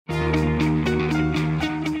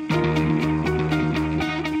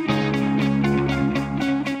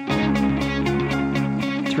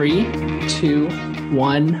3, 2,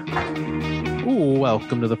 1. Ooh,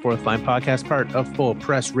 welcome to the Fourth Line Podcast, part of Full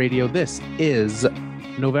Press Radio. This is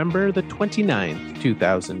November the 29th,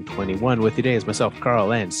 2021. With you today is myself,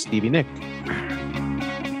 Carl, and Stevie Nick.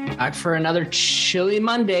 Back for another chilly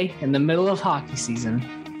Monday in the middle of hockey season.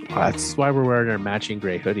 That's why we're wearing our matching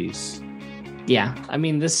gray hoodies. Yeah, I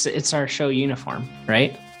mean, it's our show uniform,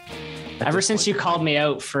 right? Ever since you called me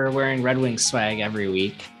out for wearing Red Wings swag every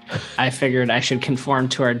week, I figured I should conform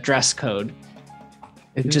to our dress code.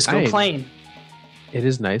 Just go plain. It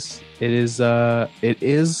is nice. It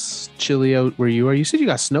is chilly out where you are. You said you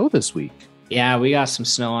got snow this week. Yeah, we got some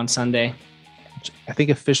snow on Sunday. Which I think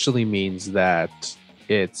officially means that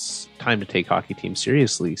it's time to take hockey teams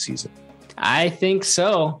seriously season. I think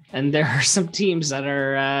so. And there are some teams that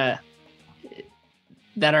are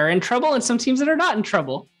in trouble and some teams that are not in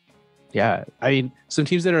trouble. Yeah, I mean, some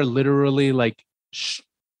teams that are literally like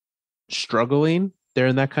struggling, they're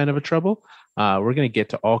in that kind of a trouble. We're going to get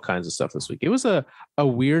to all kinds of stuff this week. It was a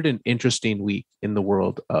weird and interesting week in the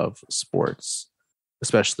world of sports,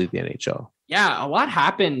 especially the NHL. Yeah, a lot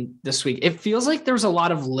happened this week. It feels like there was a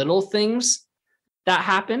lot of little things that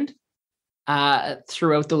happened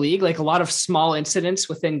throughout the league, like a lot of small incidents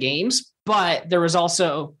within games, but there was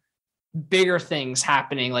also bigger things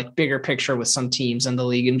happening, like bigger picture with some teams in the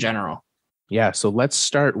league in general. Yeah, so let's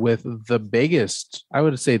start with the biggest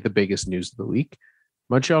news of the week.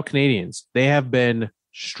 Montreal Canadiens, they have been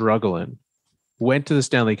struggling. Went to the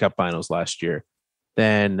Stanley Cup Finals last year,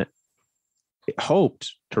 then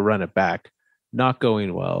hoped to run it back, not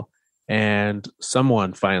going well, and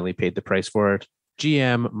someone finally paid the price for it.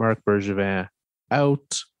 GM Marc Bergevin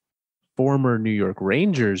out, former New York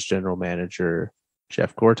Rangers general manager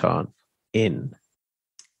Jeff Gorton in.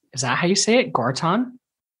 Is that how you say it? Gorton?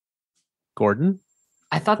 Gordon?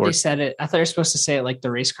 I thought they said it. I thought you were supposed to say it like the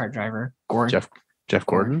race car driver. Gordon. Jeff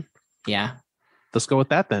Gorton? Yeah. Let's go with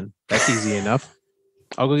that then. That's easy enough.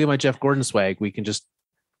 I'll go get my Jeff Gorton swag. We can just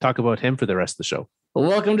talk about him for the rest of the show. Well,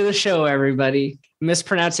 welcome to the show, everybody.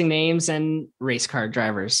 Mispronouncing names and race car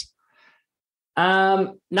drivers.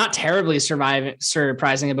 Not terribly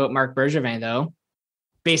surprising about Marc Bergevin, though,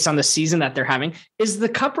 based on the season that they're having. Is the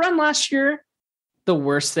cup run last year the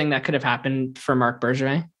worst thing that could have happened for Marc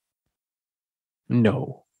Bergevin?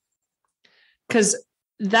 No. Because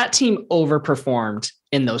that team overperformed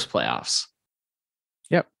in those playoffs.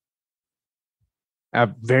 Yep.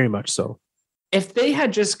 Very much so. If they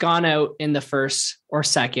had just gone out in the first or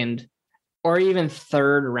second or even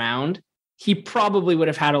third round, he probably would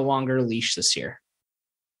have had a longer leash this year.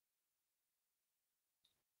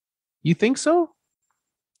 You think so?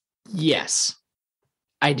 Yes,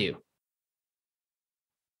 I do.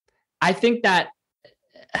 I think that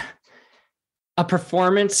a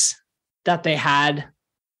performance that they had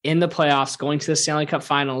in the playoffs going to the Stanley Cup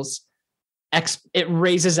Finals, it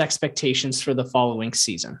raises expectations for the following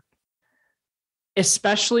season.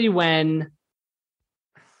 Especially when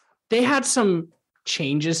they had some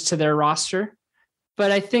changes to their roster,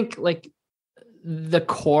 but I think like the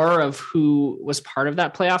core of who was part of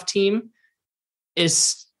that playoff team is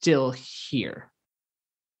still here.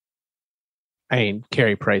 I mean,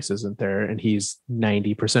 Carey Price isn't there, and he's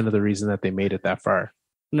 90% of the reason that they made it that far.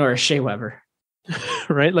 Nor is Shea Weber.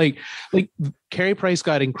 Right? Like Carey Price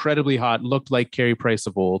got incredibly hot, looked like Carey Price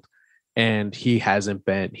of old, and he hasn't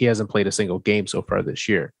played a single game so far this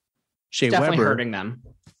year. Shea Definitely Weber hurting them.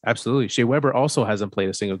 Absolutely. Shea Weber also hasn't played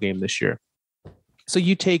a single game this year. So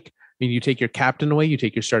you take your captain away, you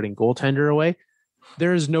take your starting goaltender away.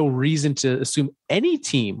 There is no reason to assume any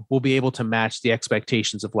team will be able to match the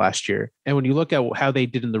expectations of last year. And when you look at how they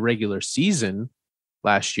did in the regular season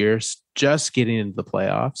last year, just getting into the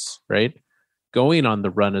playoffs, right? Going on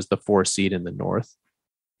the run as the 4th seed in the North,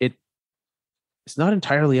 it's not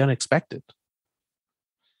entirely unexpected.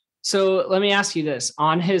 So let me ask you this.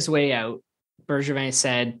 On his way out, Bergevin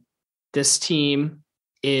said, this team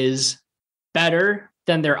is better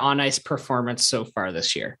than their on-ice performance so far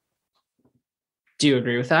this year. Do you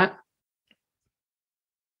agree with that?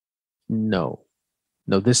 No,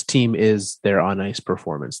 this team is their on-ice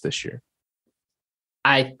performance this year.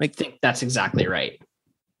 I think that's exactly right.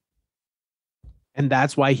 And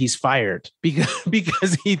that's why he's fired,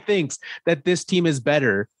 because he thinks that this team is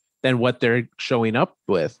better than what they're showing up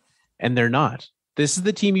with, and they're not. This is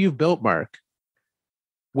the team you've built, Mark.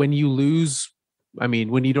 When you lose,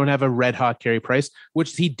 when you don't have a red hot Carey Price,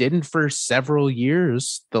 which he didn't for several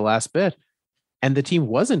years, the last bit, and the team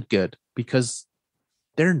wasn't good because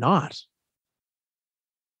they're not.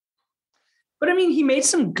 But he made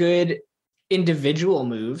some good individual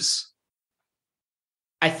moves.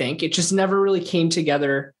 I think it just never really came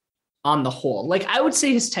together on the whole. Like, I would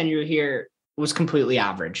say his tenure here was completely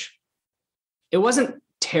average. It wasn't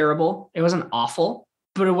terrible. It wasn't awful,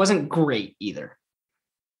 but it wasn't great either.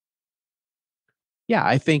 Yeah,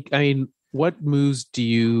 I mean, what moves do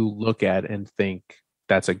you look at and think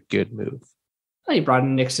that's a good move? Well, he brought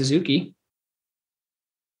in Nick Suzuki.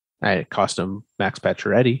 It cost him Max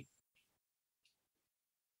Pacioretty.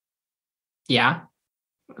 Yeah.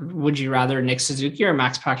 Would you rather Nick Suzuki or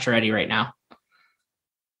Max Pacioretty right now?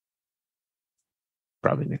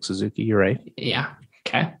 Probably Nick Suzuki. You're right. Yeah.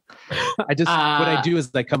 Okay. What I do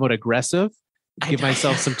is I come out aggressive, give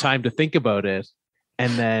myself some time to think about it,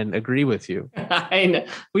 and then agree with you. I know.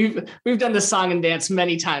 We've done this song and dance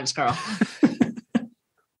many times, Carl.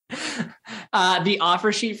 The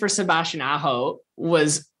offer sheet for Sebastian Aho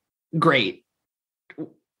was great.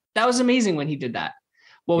 That was amazing when he did that.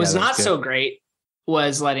 What was not so great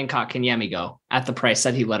was letting Kotkaniemi go at the price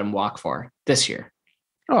that he let him walk for this year.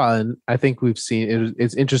 Oh, and I think we've seen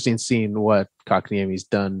it's interesting seeing what Kotkaniemi's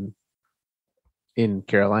done in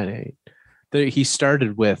Carolina. He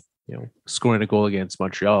started with scoring a goal against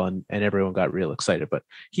Montreal, and everyone got real excited, but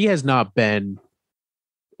he has not been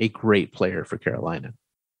a great player for Carolina.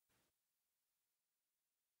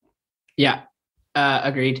 Yeah,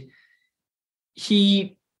 agreed.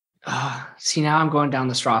 See, now I'm going down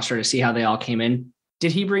this roster to see how they all came in.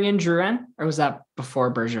 Did he bring in Drouin, or was that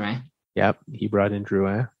before Bergevin? Yep, he brought in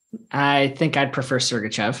Drouin. I think I'd prefer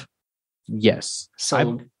Sergachev. Yes. So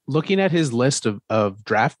I'm looking at his list of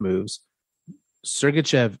draft moves.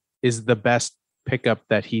 Sergachev is the best pickup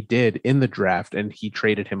that he did in the draft, and he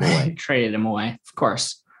traded him away. Traded him away, of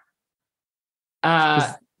course.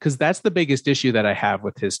 Because that's the biggest issue that I have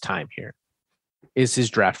with his time here is his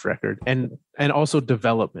draft record and also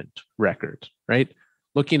development record, right?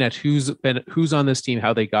 Looking at who's on this team,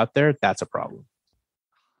 how they got there, that's a problem.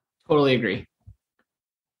 Totally agree.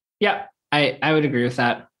 Yeah, I would agree with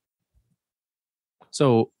that.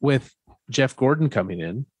 So with Jeff Gorton coming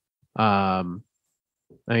in, I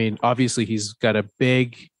mean, obviously he's got a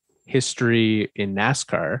big history in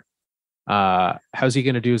NASCAR. How's he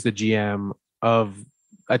going to do as the GM of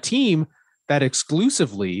a team that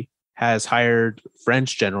exclusively has hired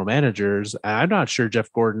French general managers? I'm not sure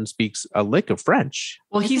Jeff Gorton speaks a lick of French.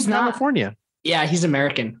 Well, he's not California. Yeah, he's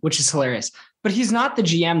American, which is hilarious. But he's not the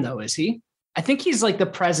GM, though, is he? I think he's like the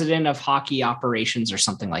president of hockey operations or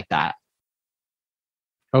something like that.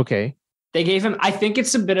 Okay. They gave him, I think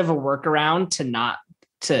it's a bit of a workaround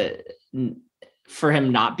for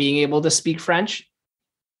him not being able to speak French.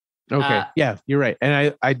 Okay. Yeah, you're right.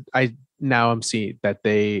 And I now I'm seeing that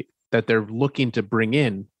they're looking to bring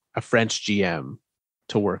in a French GM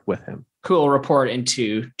to work with him. Cool report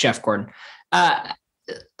into Jeff Gorton.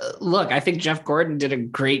 Look, I think Jeff Gorton did a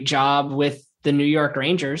great job with the New York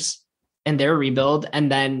Rangers and their rebuild.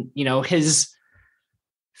 And then, his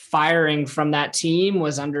firing from that team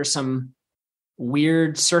was under some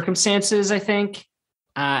weird circumstances, I think.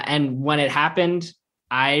 And when it happened,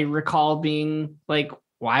 I recall being like,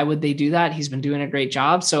 why would they do that? He's been doing a great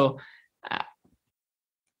job. So,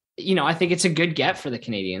 I think it's a good get for the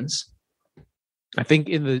Canadiens. I think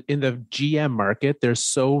in the GM market, there's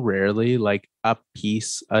so rarely like a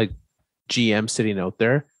GM sitting out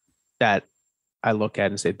there that I look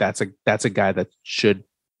at and say that's a guy that should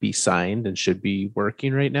be signed and should be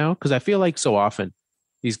working right now. Because I feel like so often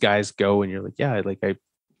these guys go and you're like, yeah,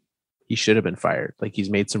 he should have been fired. Like he's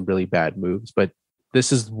made some really bad moves, but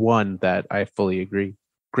this is one that I fully agree.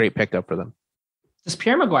 Great pickup for them. Does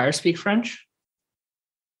Pierre Maguire speak French?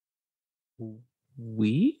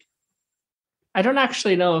 I don't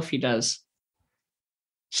actually know if he does.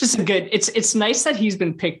 It's just it's nice that he's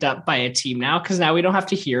been picked up by a team now, because now we don't have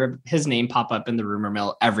to hear his name pop up in the rumor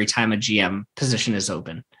mill every time a GM position is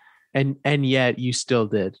open. And yet you still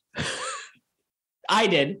did. I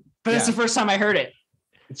did, but it's the first time I heard it.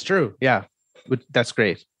 It's true. Yeah. But that's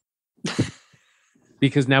great.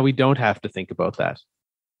 Because now we don't have to think about that.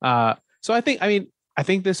 So I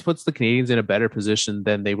think this puts the Canadiens in a better position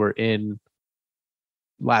than they were in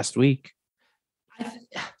last week.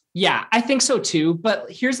 Yeah, I think so too.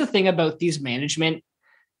 But here's the thing about these management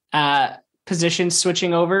positions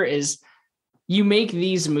switching over is you make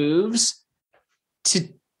these moves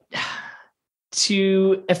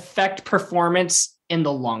to affect performance in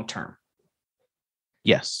the long term.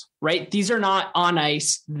 Yes. Right? These are not on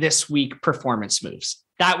ice this week performance moves.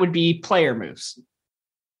 That would be player moves.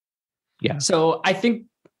 Yeah. So I think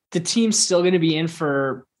the team's still going to be in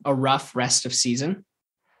for a rough rest of season.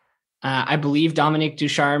 I believe Dominique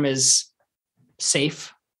Ducharme is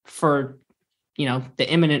safe for, the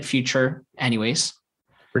imminent future anyways.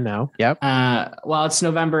 for now. Yep. Well,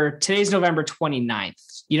 today's November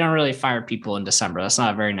 29th. You don't really fire people in December. That's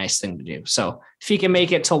not a very nice thing to do. So if he can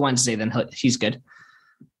make it till Wednesday, then he's good.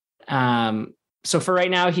 So for right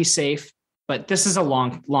now, he's safe, but this is a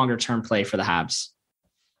longer term play for the Habs.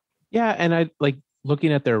 Yeah. And I like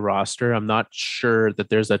looking at their roster. I'm not sure that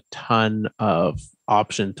there's a ton of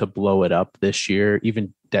option to blow it up this year,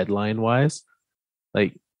 even deadline wise.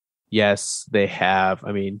 Like, yes, they have,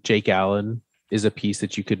 Jake Allen is a piece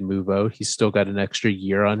that you could move out. He's still got an extra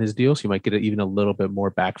year on his deal, so you might get even a little bit more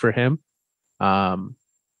back for him.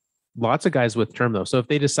 Lots of guys with term, though. So if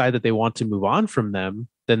they decide that they want to move on from them,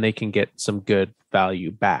 then they can get some good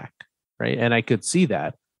value back, right? And I could see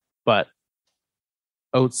that. But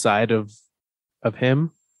outside of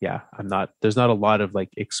him, yeah, there's not a lot of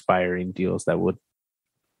like expiring deals that would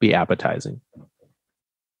be appetizing.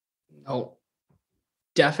 Oh,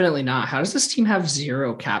 definitely not. How does this team have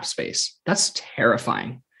zero cap space? That's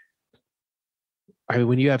terrifying.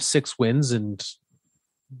 When you have 6 wins and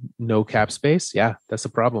no cap space, yeah, that's a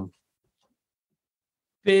problem.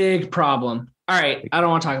 Big problem. All right. I don't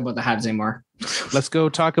want to talk about the Habs anymore. Let's go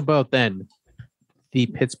talk about then the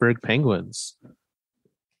Pittsburgh Penguins.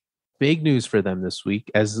 Big news for them this week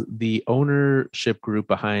as the ownership group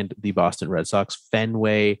behind the Boston Red Sox,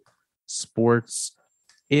 Fenway Sports,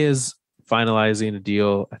 is finalizing a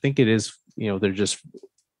deal. I think it is, they're just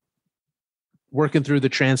working through the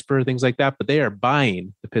transfer, things like that, but they are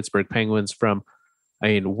buying the Pittsburgh Penguins from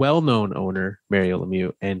a well-known owner, Mario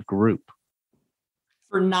Lemieux and group.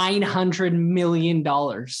 For $900 million.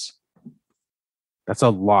 That's a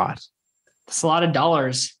lot. That's a lot of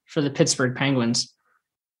dollars for the Pittsburgh Penguins.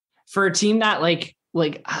 For a team that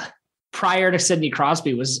prior to Sidney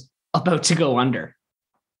Crosby was about to go under.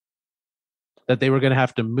 That they were going to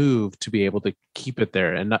have to move to be able to keep it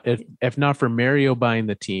there. And if not for Mario buying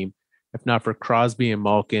the team, if not for Crosby and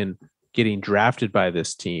Malkin getting drafted by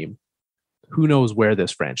this team, who knows where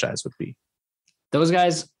this franchise would be. Those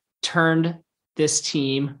guys turned this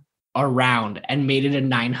team around and made it a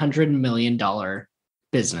 $900 million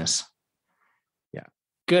business. Yeah.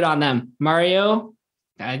 Good on them. Mario,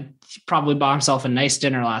 he probably bought himself a nice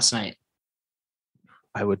dinner last night.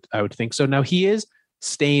 I would think so. Now he is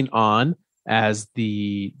staying on as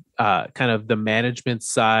the kind of the management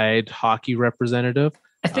side hockey representative.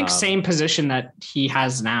 I think same position that he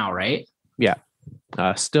has now, right? Yeah.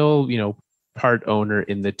 Still, part owner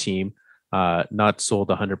in the team, not sold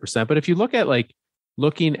 100%. But if you look at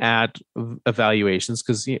looking at evaluations,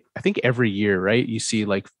 because I think every year, right, you see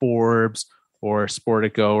like Forbes or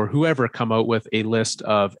Sportico or whoever come out with a list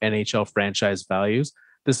of NHL franchise values.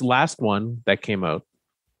 This last one that came out,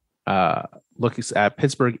 looking at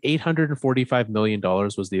Pittsburgh, $845 million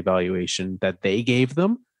was the evaluation that they gave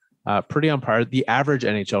them. Pretty on par. The average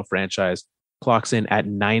NHL franchise clocks in at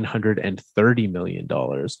 $930 million.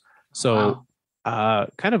 So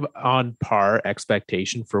kind of on par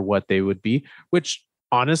expectation for what they would be, which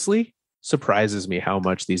honestly surprises me how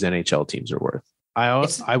much these NHL teams are worth. I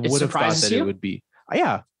would have thought that it would be.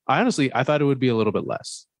 Yeah, honestly, I thought it would be a little bit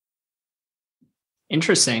less.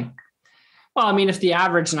 Interesting. Well, if the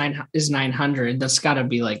average is 900, that's got to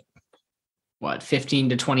be 15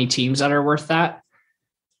 to 20 teams that are worth that.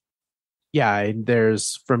 Yeah, and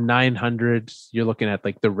there's from 900, you're looking at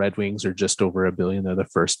the Red Wings are just over $1 billion. They're the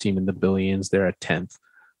first team in the billions. They're at 10th.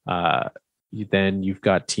 Then you've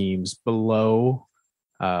got teams below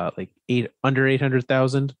under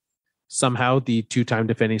 800,000. Somehow the 2-time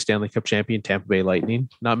defending Stanley Cup champion Tampa Bay Lightning,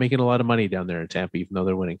 not making a lot of money down there in Tampa, even though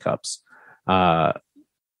they're winning cups. They're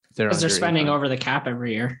spending over the cap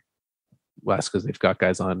every year. Well, that's because they've got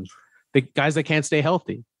guys that can't stay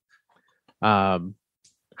healthy. But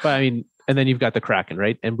and then you've got the Kraken,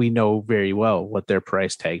 right? And we know very well what their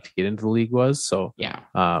price tag to get into the league was. So yeah,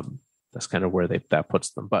 that's kind of where that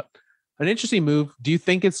puts them. But an interesting move. Do you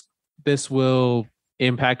think this will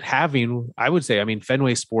impact having, I would say,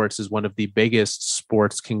 Fenway Sports is one of the biggest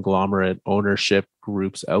sports conglomerate ownership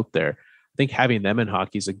groups out there. I think having them in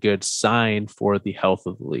hockey is a good sign for the health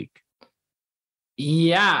of the league.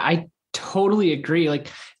 Yeah, I totally agree.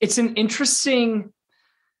 It's an interesting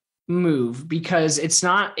move because it's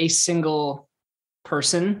not a single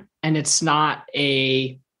person and it's not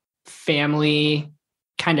a family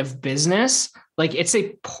kind of business. It's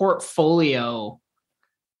a portfolio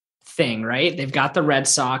thing, right? They've got the Red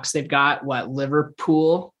Sox. They've got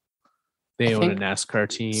Liverpool. They own a NASCAR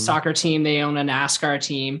team. Soccer team. They own a NASCAR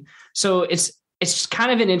team. So it's just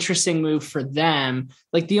kind of an interesting move for them.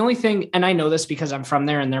 The only thing, and I know this because I'm from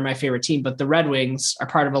there and they're my favorite team, but the Red Wings are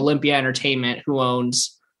part of Olympia Entertainment, who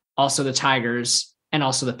owns also the Tigers and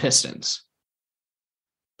also the Pistons.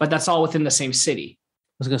 But that's all within the same city.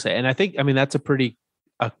 was going to say, and I mean, that's a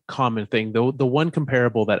common thing. The one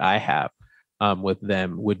comparable that I have with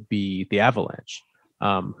them would be the Avalanche,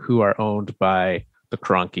 who are owned by the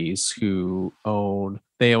Cronkies,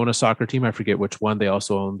 they own a soccer team. I forget which one. They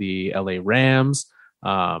also own the LA Rams.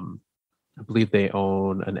 I believe they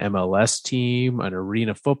own an MLS team, an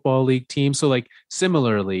Arena Football League team. So like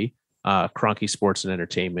similarly, Cronky Sports and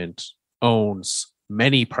Entertainment owns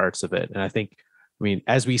many parts of it. And I mean,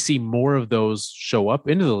 as we see more of those show up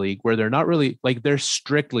into the league where they're not really like, they're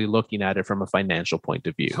strictly looking at it from a financial point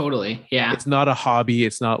of view. Totally. Yeah. It's not a hobby.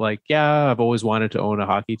 It's not like, yeah, I've always wanted to own a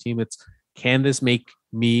hockey team. It's, can this make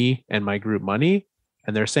me and my group money?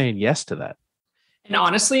 And they're saying yes to that. And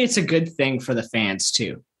honestly, it's a good thing for the fans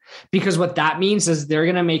too, because what that means is they're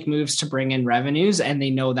going to make moves to bring in revenues, and they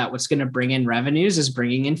know that what's going to bring in revenues is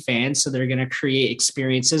bringing in fans. So they're going to create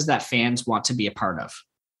experiences that fans want to be a part of.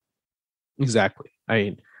 Exactly. I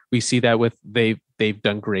mean, we see that with they've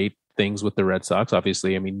done great things with the Red Sox,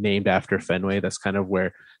 obviously. I mean, named after Fenway, that's kind of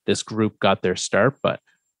where this group got their start. But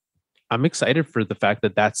I'm excited for the fact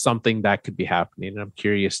that that's something that could be happening. And I'm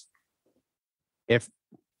curious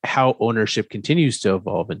how ownership continues to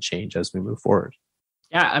evolve and change as we move forward.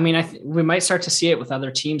 Yeah. I mean, we might start to see it with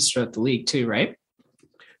other teams throughout the league too, right?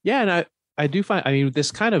 Yeah. And I do find, I mean,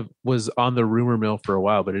 this kind of was on the rumor mill for a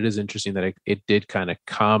while, but it is interesting that it did kind of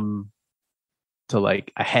come to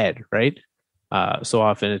like a head, right? So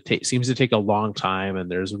often it seems to take a long time,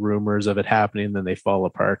 and there's rumors of it happening, and then they fall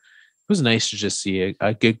apart. It was nice to just see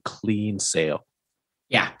a good, clean sale.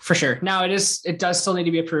 Yeah, for sure. Now it does still need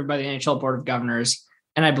to be approved by the NHL Board of Governors,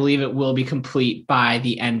 and I believe it will be complete by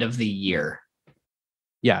the end of the year.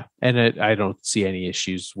 Yeah, and I don't see any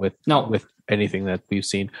issues with anything that we've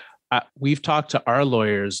seen. We've talked to our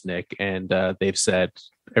lawyers, Nick, and they've said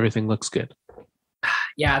everything looks good.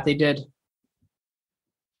 Yeah, they did.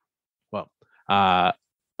 Well,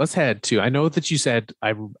 let's head to. I know that you said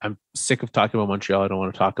I'm sick of talking about Montreal. I don't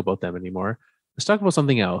want to talk about them anymore. Let's talk about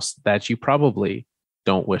something else that you probably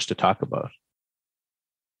don't wish to talk about.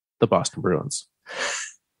 The Boston Bruins.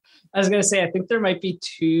 I was going to say, I think there might be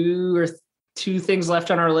two things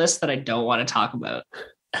left on our list that I don't want to talk about.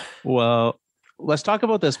 Well, let's talk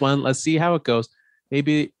about this one. Let's see how it goes.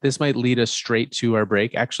 Maybe this might lead us straight to our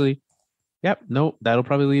break. Actually, yep. No, that'll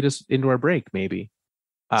probably lead us into our break. Maybe.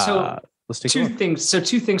 So let's take two things. So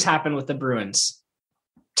two things happened with the Bruins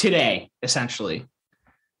today, essentially.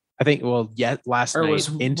 I think, last night was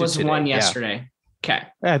today. One yesterday. Yeah. Okay.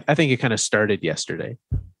 I think it kind of started yesterday.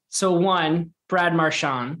 So one, Brad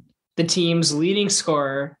Marchand, the team's leading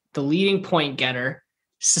scorer, the leading point getter,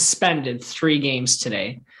 suspended 3 games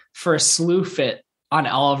today for a slew fit on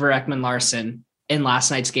Oliver Ekman-Larsson in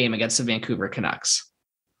last night's game against the Vancouver Canucks.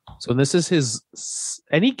 So this is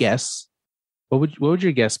any guess? What would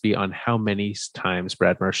your guess be on how many times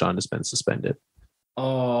Brad Marchand has been suspended?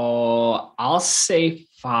 Oh, I'll say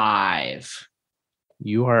 5.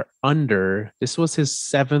 You are under. This was his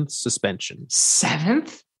 7th suspension.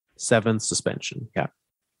 7th? 7th suspension. Yeah.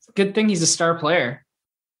 Good thing he's a star player.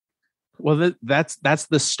 Well, that's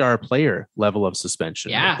the star player level of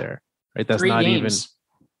suspension right there. Right. That's 3 not games.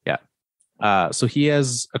 even. Yeah. So he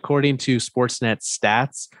has, according to Sportsnet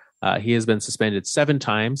stats, he has been suspended 7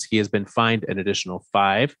 times. He has been fined an additional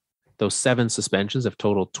 5. Those 7 suspensions have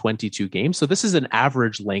totaled 22 games. So this is an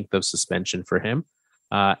average length of suspension for him.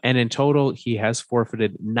 And in total, he has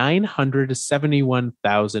forfeited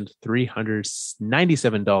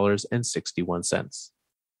 $971,397.61.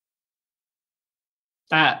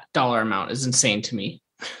 That dollar amount is insane to me.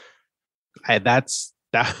 That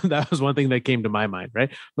was one thing that came to my mind, right?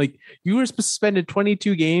 Like, you were suspended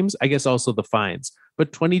 22 games, I guess also the fines,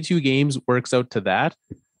 but 22 games works out to that.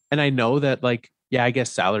 And I know that, like, yeah, I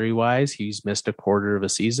guess salary wise, he's missed a quarter of a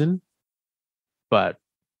season, but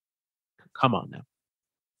come on now.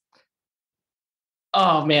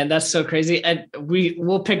 Oh man, that's so crazy. And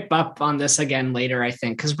we'll pick up on this again later, I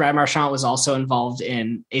think, because Brad Marchand was also involved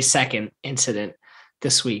in a second incident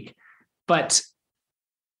this week. But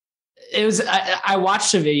it was, I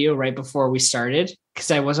watched a video right before we started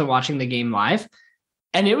because I wasn't watching the game live,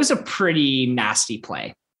 and it was a pretty nasty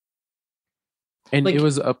play. And like, it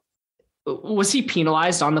was was he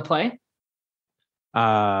penalized on the play?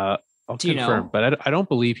 I'll confirm, but I don't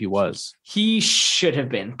believe he was. He should have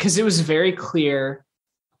been, because it was very clear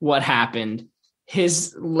what happened.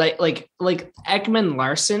 His like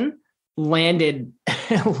Ekman-Larsson landed,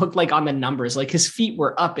 looked like on the numbers, like his feet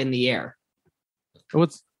were up in the air.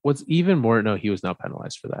 What's even more? No, he was not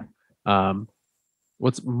penalized for that.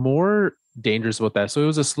 What's more dangerous about that? So it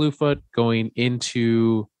was a slew foot going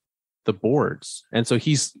into the boards, and so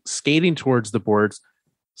he's skating towards the boards,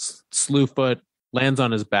 slew foot lands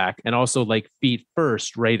on his back, and also like feet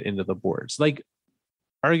first right into the boards. Like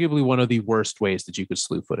arguably one of the worst ways that you could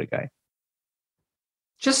slew foot a guy.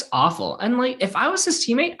 Just awful. And like, if I was his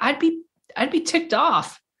teammate, I'd be ticked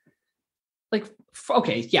off. Like,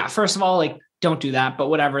 okay, yeah, first of all, like, don't do that, but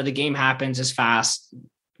whatever, the game happens as fast.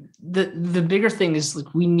 The bigger thing is,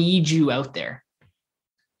 like, we need you out there.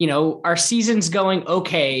 You know, our season's going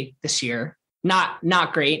okay this year. Not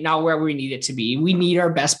great, not where we need it to be. We need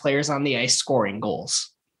our best players on the ice scoring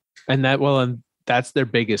goals. And that's their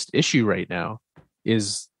biggest issue right now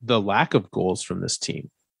is the lack of goals from this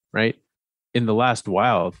team, right? In the last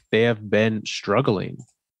while, they have been struggling.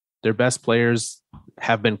 Their best players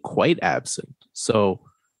have been quite absent. So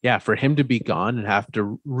yeah, for him to be gone and have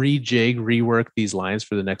to rework these lines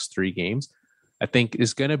for the next 3 games, I think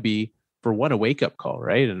is going to be, for one, a wake-up call,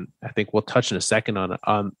 right? And I think we'll touch in a second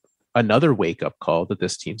on another wake-up call that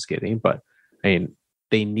this team's getting. But I mean,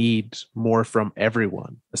 they need more from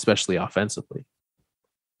everyone, especially offensively.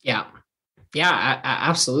 Yeah,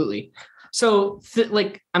 absolutely. So,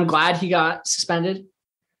 I'm glad he got suspended.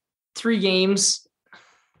 3 games.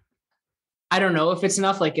 I don't know if it's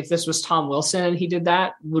enough. Like, if this was Tom Wilson and he did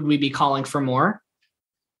that, would we be calling for more?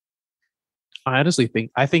 I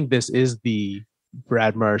think this is the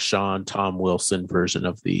Brad Marchand, Tom Wilson version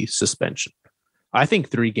of the suspension. I think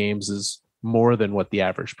 3 games is more than what the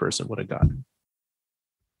average person would have gotten.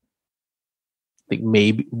 I think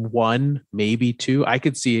maybe 1, maybe 2. I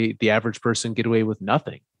could see the average person get away with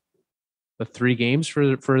nothing. The 3 games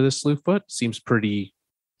for this slew foot seems pretty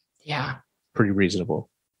reasonable.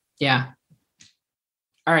 Yeah.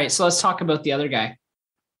 All right, so let's talk about the other guy.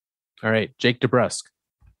 All right, Jake Debrusk,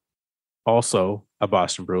 also a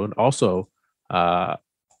Boston Bruin, also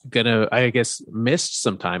missed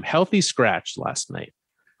some time. Healthy scratch last night,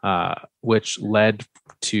 which led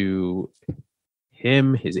to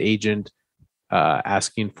his agent,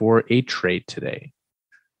 asking for a trade today.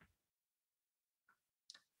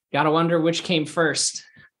 Gotta wonder which came first,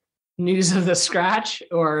 news of the scratch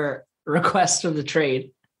or request of the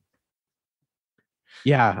trade.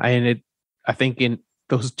 Yeah, I think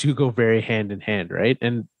those two go very hand in hand, right?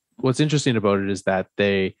 And what's interesting about it is that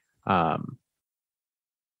they,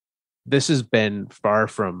 this has been far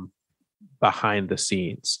from behind the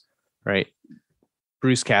scenes, right?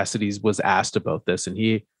 Bruce Cassidy was asked about this, and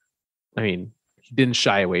he didn't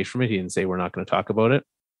shy away from it. He didn't say, we're not going to talk about it.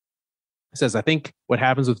 He says, I think what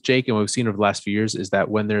happens with Jake and what we've seen over the last few years is that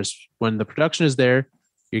when the production is there,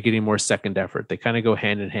 you're getting more second effort. They kind of go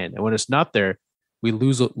hand in hand. And when it's not there, we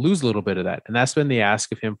lose a little bit of that. And that's been the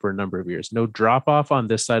ask of him for a number of years. No drop off on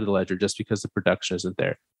this side of the ledger just because the production isn't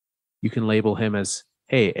there. You can label him as,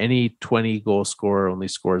 hey, any 20 goal scorer only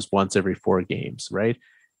scores once every 4 games, right?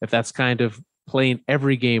 If that's kind of playing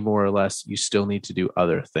every game more or less, you still need to do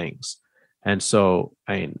other things. And so,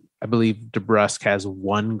 I believe Debrusk has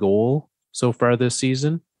 1 goal so far this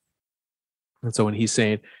season. And so when he's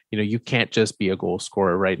saying, you can't just be a goal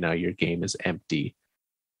scorer right now, your game is empty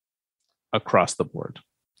across the board.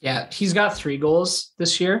 Yeah, he's got 3 goals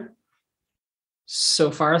this year. So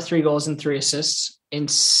far, 3 goals and 3 assists in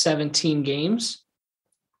 17 games.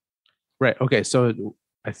 Right. Okay. So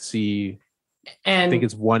I see. And I think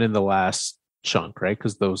it's 1 in the last chunk, right?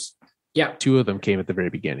 Because those 2 of them came at the very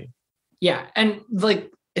beginning. Yeah. And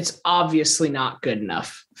it's obviously not good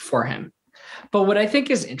enough for him. But what I think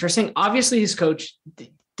is interesting, obviously his coach,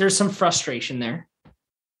 there's some frustration there.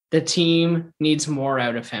 The team needs more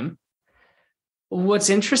out of him. What's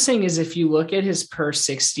interesting is if you look at his per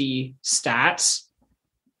 60 stats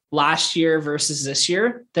last year versus this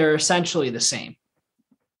year, they're essentially the same.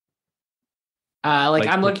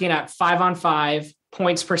 I'm looking at 5-on-5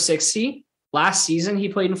 points per 60. Last season, he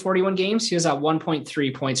played in 41 games. He was at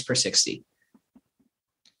 1.3 points per 60.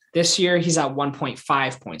 This year, he's at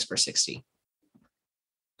 1.5 points per 60.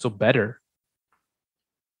 So better.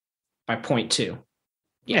 By 0.2.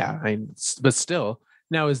 Yeah. But still,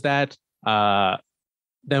 now is that,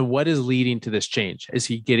 then what is leading to this change? Is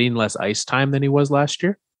he getting less ice time than he was last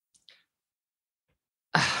year?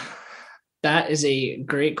 That is a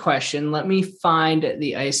great question. Let me find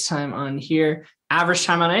the ice time on here. Average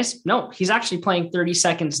time on ice? No, he's actually playing 30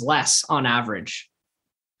 seconds less on average.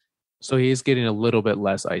 So he's getting a little bit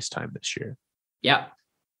less ice time this year. Yeah.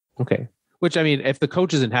 Okay. Which, if the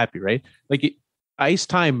coach isn't happy, right? Ice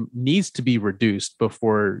time needs to be reduced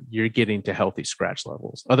before you're getting to healthy scratch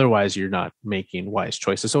levels. Otherwise, you're not making wise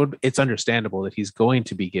choices. So it's understandable that he's going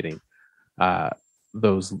to be getting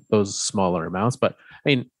those smaller amounts. But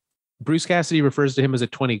Bruce Cassidy refers to him as a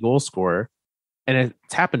 20 goal scorer. And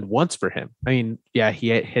it's happened once for him. I mean, yeah, he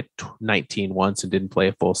hit 19 once and didn't play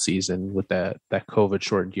a full season with that COVID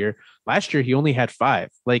shortened year. Last year, he only had 5.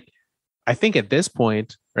 Like, I think at this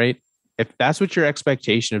point, right, if that's what your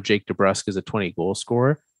expectation of Jake Debrusk is, a 20 goal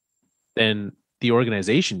scorer, then the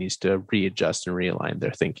organization needs to readjust and realign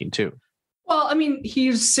their thinking too. Well, I mean,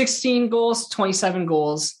 he's 16 goals, 27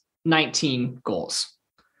 goals, 19 goals.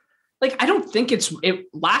 Like, I don't think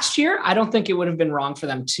last year, I don't think it would have been wrong for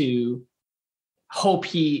them to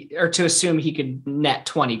to assume he could net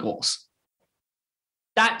 20 goals.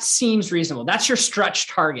 That seems reasonable. That's your stretch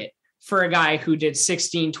target for a guy who did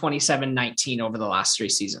 16, 27, 19 over the last 3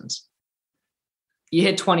 seasons. You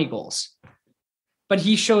hit 20 goals, but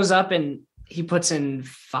he shows up and he puts in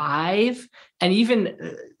 5. And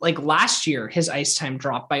even like last year, his ice time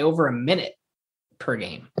dropped by over a minute per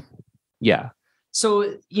game. Yeah.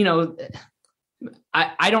 So,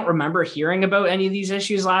 I don't remember hearing about any of these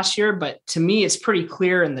issues last year, but to me, it's pretty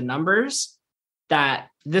clear in the numbers that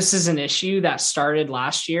this is an issue that started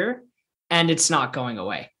last year and it's not going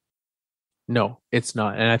away. No, it's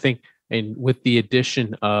not. And I think, and with the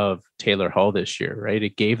addition of Taylor Hall this year, right,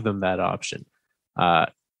 it gave them that option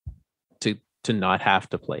to not have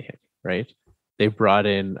to play him, right? They brought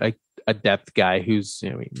in a depth guy who's,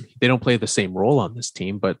 they don't play the same role on this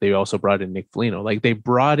team, but they also brought in Nick Foligno. Like, they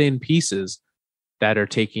brought in pieces that are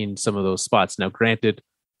taking some of those spots. Now, granted,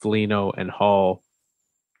 Foligno and Hall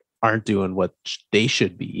aren't doing what they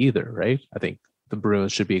should be either, right? I think the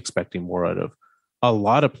Bruins should be expecting more out of a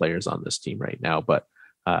lot of players on this team right now, but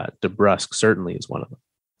Debrusk certainly is one of them.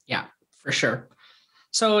 Yeah, for sure.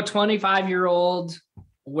 So a 25-year-old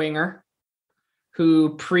winger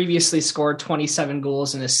who previously scored 27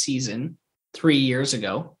 goals in a season 3 years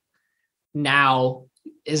ago, now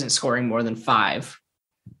isn't scoring more than 5.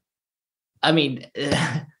 I mean,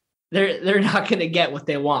 they're not going to get what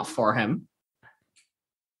they want for him.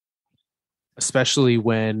 Especially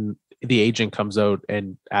when the agent comes out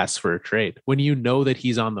and asks for a trade. When you know that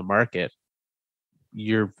he's on the market,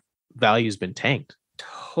 your value's been tanked.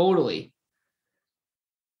 Totally.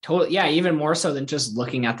 Yeah, even more so than just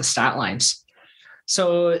looking at the stat lines.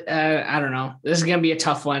 So I don't know. This is going to be a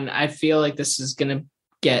tough one. I feel like this is going to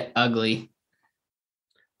get ugly.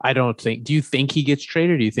 Do you think he gets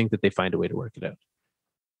traded, or do you think that they find a way to work it out?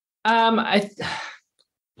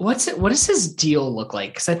 What does his deal look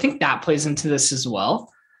like? Because I think that plays into this as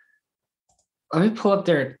well. Let me pull up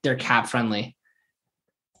their cap friendly.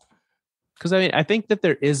 Because I think that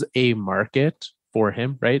there is a market for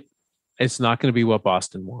him, right? It's not going to be what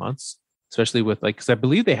Boston wants, especially with because I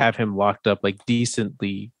believe they have him locked up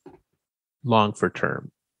decently long for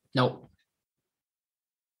term. Nope.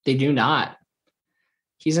 They do not.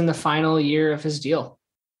 He's in the final year of his deal.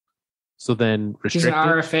 So then he's an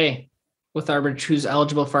RFA with who's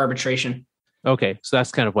eligible for arbitration. Okay. So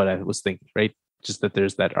that's kind of what I was thinking, right? Just that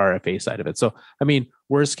there's that RFA side of it. So, I mean,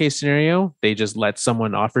 worst case scenario, they just let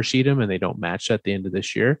someone offer sheet him and they don't match at the end of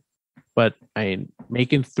this year. But I mean,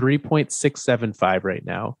 making 3.675 right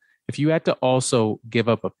now, if you had to also give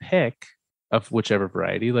up a pick of whichever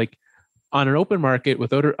variety, like on an open market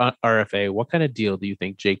without an RFA, what kind of deal do you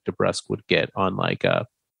think Jake Debrusk would get on a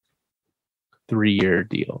 3-year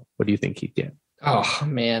deal? What do you think he'd get? Oh,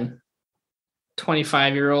 man.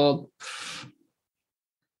 25-year-old.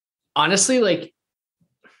 Honestly,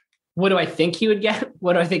 what do I think he would get?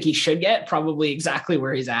 What do I think he should get? Probably exactly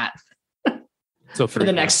where he's at. So for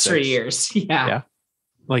the next 3 years. Yeah. Yeah.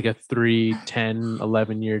 Like a 3, 10,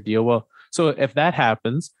 11-year deal. Well, so if that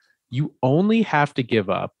happens, you only have to give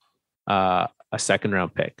up a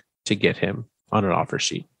 2nd-round pick to get him on an offer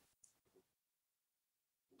sheet.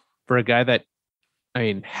 For a guy that,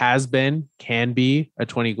 can be a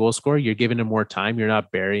 20-goal scorer, you're giving him more time. You're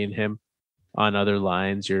not burying him on other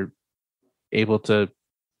lines. You're able to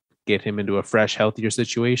get him into a fresh, healthier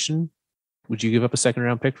situation. Would you give up a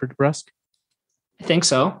 2nd-round pick for Debrusk? I think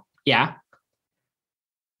so. Yeah.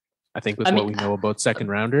 I think with what we know about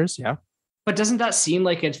 2nd-rounders, yeah. But doesn't that seem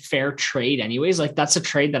like a fair trade anyways? That's a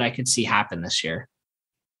trade that I could see happen this year.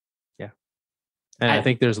 Yeah. And I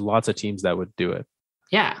think there's lots of teams that would do it.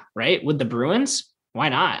 Yeah, right? With the Bruins? Why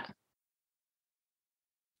not?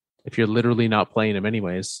 If you're literally not playing him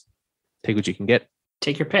anyways, take what you can get.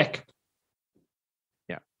 Take your pick.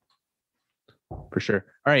 Yeah, for sure.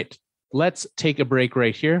 All right, let's take a break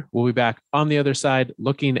right here. We'll be back on the other side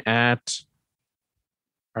looking at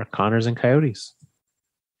our Connors and Coyotes.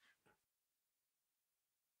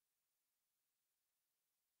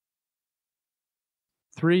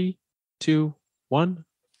 Three, two, one.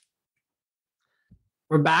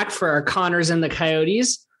 We're back for our Connors and the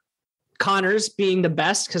Coyotes. Connors being the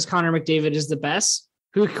best because Connor McDavid is the best.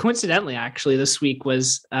 who coincidentally actually this week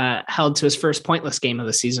was held to his first pointless game of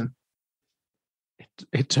the season.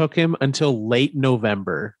 It took him until late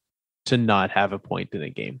November to not have a point in a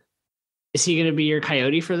game. Is he going to be your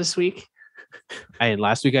Coyote for this week? And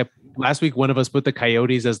last week one of us put the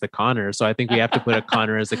Coyotes as the Connor, so I think we have to put a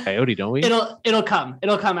Connor as the Coyote, don't we? It'll come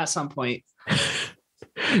at some point.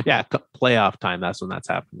 Yeah, playoff time. That's when that's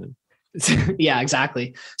happening. Yeah,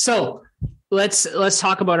 exactly. So let's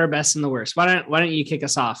talk about our best and the worst. Why don't you kick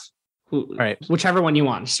us off? All right, whichever one you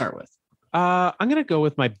want to start with. I'm gonna go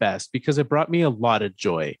with my best because it brought me a lot of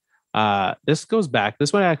joy. This goes back.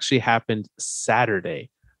 This one actually happened Saturday.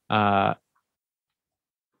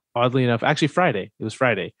 Oddly enough, actually Friday. It was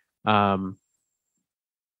Friday. Back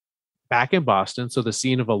in Boston, so the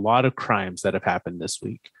scene of a lot of crimes that have happened this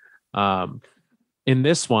week. In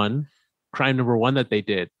this one, crime number one that they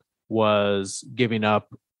did was giving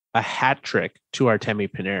up a hat trick to Artemi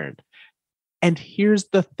Panarin. And here's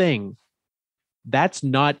the thing. That's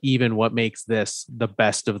not even what makes this the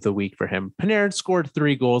best of the week for him. Panarin scored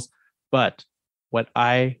 3 goals, but what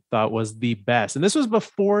I thought was the best, and this was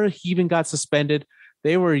before he even got suspended,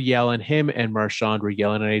 they were yelling, him and Marchand were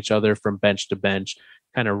yelling at each other from bench to bench,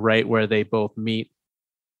 kind of right where they both meet.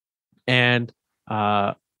 And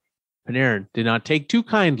Panarin did not take too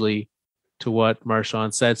kindly to what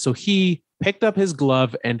Marchand said. So he picked up his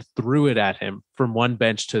glove and threw it at him from one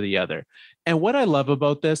bench to the other. And what I love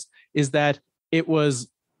about this is that it was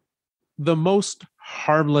the most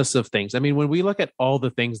harmless of things. I mean, when we look at all the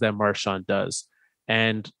things that Marchand does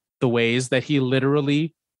and the ways that he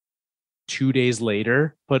literally 2 days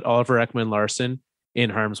later put Oliver Ekman-Larsson in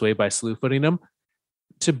harm's way by slew-footing him,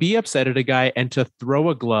 to be upset at a guy and to throw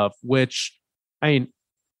a glove, which, I mean,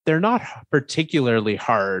 they're not particularly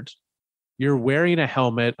hard. You're wearing a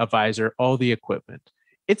helmet, a visor, all the equipment.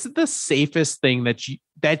 It's the safest thing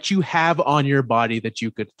that you have on your body that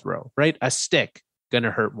you could throw, right? A stick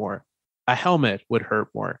gonna hurt more. A helmet would hurt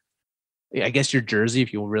more. I guess your jersey,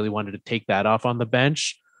 if you really wanted to take that off on the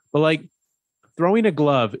bench, but like throwing a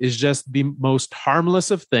glove is just the most harmless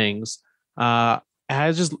of things. And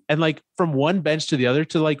like from one bench to the other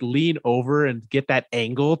to like lean over and get that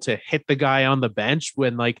angle to hit the guy on the bench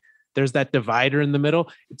when like there's that divider in the middle.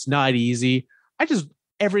 It's not easy.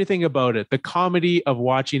 Everything about it, the comedy of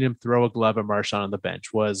watching him throw a glove at Marchand on the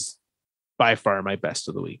bench was by far my best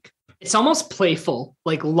of the week. It's almost playful,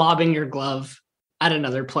 like lobbing your glove at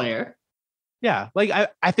another player. Yeah. Like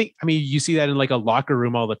I think, I mean, you see that in like a locker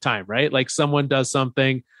room all the time, right? Like someone does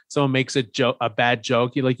something, someone makes a bad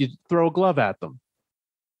joke. You throw a glove at them.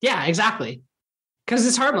 Yeah, exactly. Because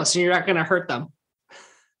it's harmless and you're not going to hurt them.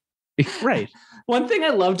 Right. One thing I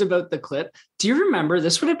loved about the clip, do you remember,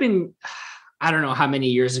 this would have been, I don't know how many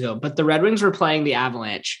years ago, but the Red Wings were playing the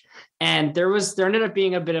Avalanche and there ended up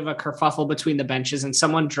being a bit of a kerfuffle between the benches and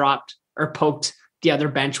someone dropped or poked the other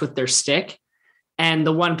bench with their stick. And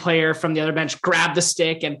the one player from the other bench grabbed the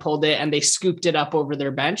stick and pulled it and they scooped it up over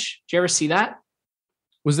their bench. Did you ever see that?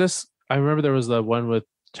 Was this, I remember there was the one with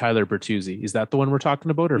Tyler Bertuzzi. Is that the one we're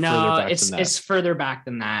talking about or no, further back than that? It's further back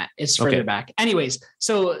than that. It's further back. Anyways,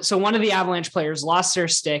 so one of the Avalanche players lost their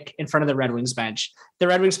stick in front of the Red Wings bench. The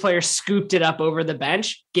Red Wings player scooped it up over the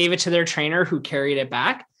bench, gave it to their trainer who carried it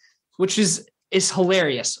back, which is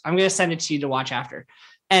hilarious. I'm going to send it to you to watch after.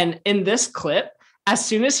 And in this clip, as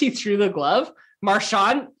soon as he threw the glove,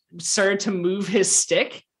 Marchand started to move his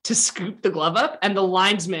stick to scoop the glove up and the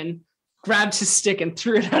linesman grabbed his stick and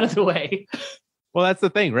threw it out of the way. Well, that's the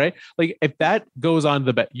thing, right? Like if that goes on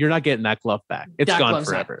the bet, you're not getting that glove back. It's gone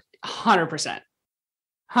forever. 100%.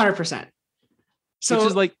 So which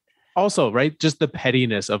is like also, right? Just the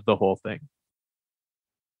pettiness of the whole thing.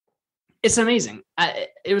 It's amazing.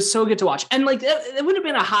 It was so good to watch. And like, it would have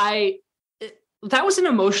been that was an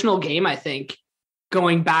emotional game, I think,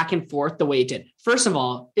 going back and forth the way it did. First of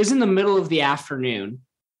all, is in the middle of the afternoon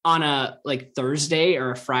on a like Thursday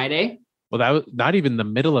or a Friday. Well, that was not even the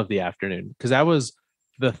middle of the afternoon because that was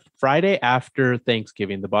the Friday after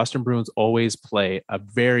Thanksgiving. The Boston Bruins always play a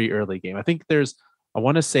very early game. I think I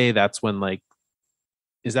want to say that's when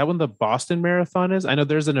is that when the Boston Marathon is? I know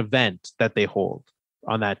there's an event that they hold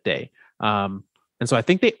on that day. And so I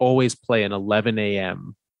think they always play an 11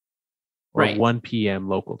 a.m. or 1 p.m.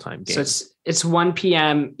 local time game. So it's 1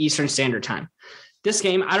 p.m. Eastern Standard Time. This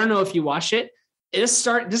game, I don't know if you watched it.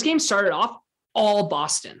 This game started off all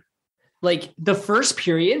Boston. Like the first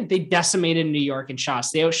period, they decimated New York in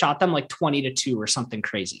shots. They outshot them like 20-2 or something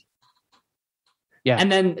crazy. Yeah.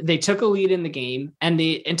 And then they took a lead in the game and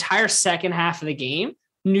the entire second half of the game,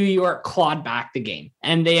 New York clawed back the game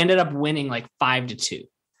and they ended up winning like 5-2.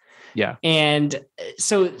 Yeah. And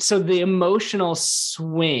so the emotional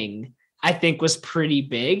swing I think was pretty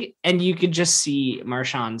big. And you could just see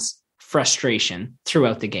Marchand's frustration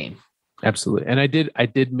throughout the game. Absolutely. And I did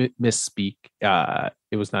misspeak.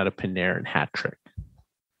 It was not a Panarin hat trick.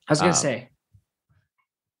 I was going to say.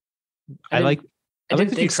 I like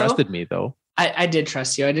that you trusted me, though. I did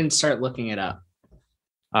trust you. I didn't start looking it up.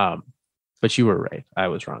 But you were right. I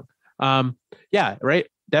was wrong. Yeah, right.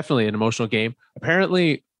 Definitely an emotional game.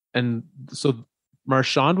 Apparently, and so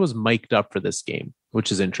Marchand was mic'd up for this game,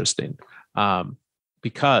 which is interesting.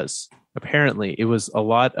 Because apparently it was a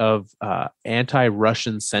lot of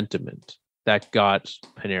anti-Russian sentiment that got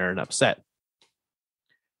Panarin upset.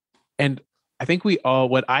 And I think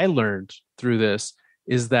what I learned through this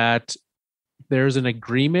is that there's an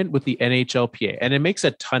agreement with the NHLPA, and it makes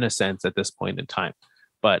a ton of sense at this point in time.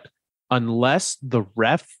 But unless the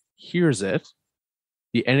ref hears it,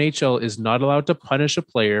 the NHL is not allowed to punish a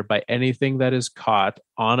player by anything that is caught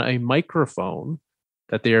on a microphone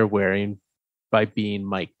that they are wearing by being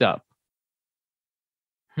mic'd up.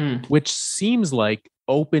 Which seems like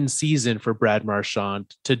open season for Brad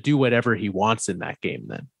Marchand to do whatever he wants in that game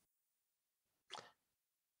then.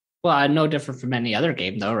 Well, no different from any other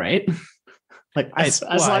game though, right? As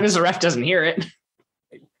long as the ref doesn't hear it.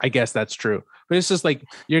 I guess that's true. But it's just like,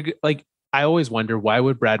 I always wonder, why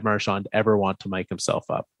would Brad Marchand ever want to mic himself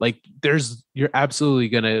up? Like you're absolutely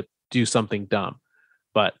going to do something dumb.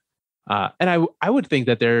 But, and I would think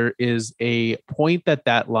that there is a point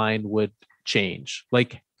that line would change.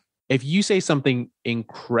 Like if you say something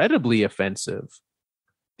incredibly offensive,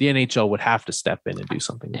 the NHL would have to step in and do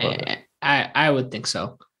something about it. I would think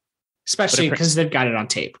so, especially because they've got it on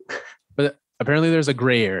tape. But apparently there's a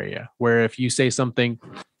gray area where if you say something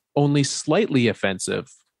only slightly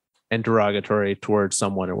offensive and derogatory towards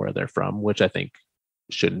someone or where they're from, which I think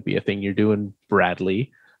shouldn't be a thing you're doing,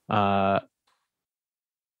 Bradley, apparently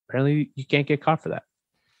you can't get caught for that.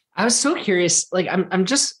 I was so curious. Like, I'm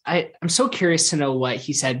so curious to know what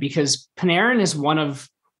he said, because Panarin is one of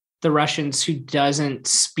the Russians who doesn't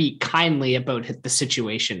speak kindly about the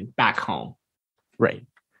situation back home. Right.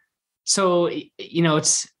 So,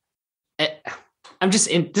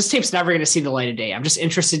 this tape's never going to see the light of day. I'm just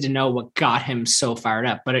interested to know what got him so fired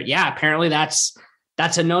up. But apparently that's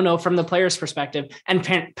a no-no from the player's perspective. And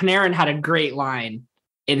Panarin had a great line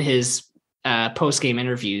in his post-game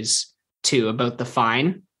interviews too about the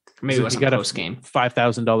fine. Maybe it wasn't post-game.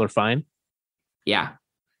 $5,000 fine. Yeah.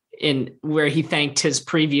 In where he thanked his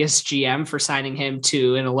previous GM for signing him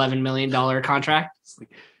to an $11 million contract.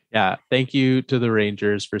 Yeah. Thank you to the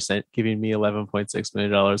Rangers for giving me $11.6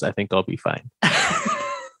 million. I think I'll be fine.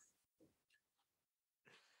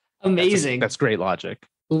 Amazing. That's great logic.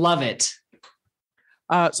 Love it.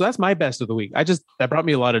 So that's my best of the week. That brought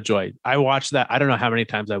me a lot of joy. I watched that. I don't know how many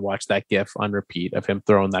times I watched that GIF on repeat of him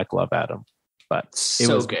throwing that glove at him, but it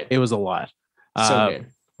was good. It was a lot. So good.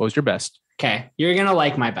 What was your best? Okay. You're going to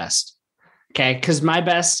like my best. Okay. Cause my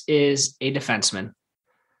best is a defenseman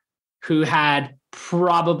who had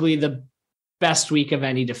probably the best week of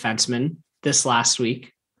any defenseman this last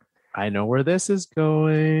week. I know where this is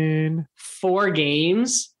going. 4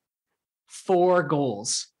 games, 4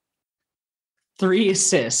 goals, 3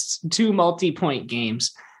 assists, 2 multi-point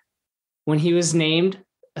games. When he was named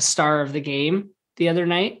a star of the game the other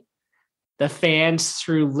night, the fans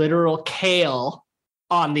threw literal kale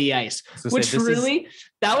on the ice,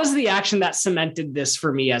 that was the action that cemented this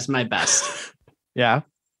for me as my best. Yeah.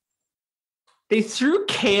 They threw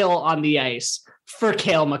kale on the ice for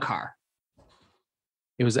Cale Makar.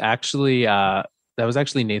 It was actually that was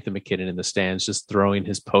actually Nathan McKinnon in the stands, just throwing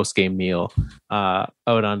his post-game meal out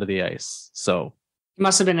onto the ice. So he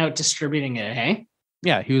must have been out distributing it, hey?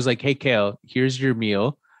 Yeah, he was like, "Hey, Cale, here's your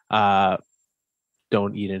meal.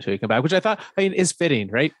 Don't eat until you come back," which I thought, is fitting,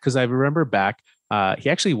 right? Because I remember back, he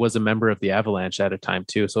actually was a member of the Avalanche at a time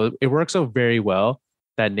too. So it works out very well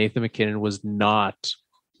that Nathan McKinnon was not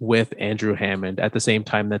with Andrew Hammond at the same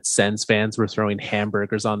time that Sens fans were throwing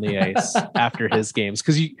hamburgers on the ice after his games.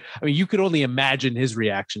 Because you could only imagine his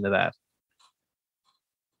reaction to that.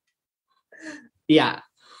 Yeah.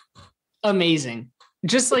 Amazing.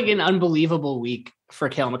 Just like an unbelievable week for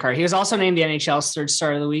Cale Makar. He was also named the NHL's 3rd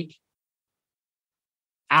star of the week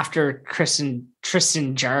after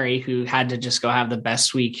Tristan Jarry, who had to just go have the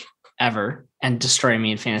best week ever and destroy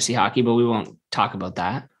me in fantasy hockey, but we won't talk about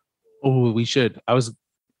that. Oh, we should.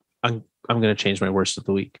 I'm going to change my worst of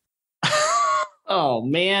the week. Oh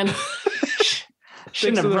man.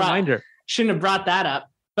 Shouldn't have brought that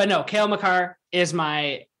up. But no, Cale Makar is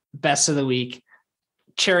my best of the week.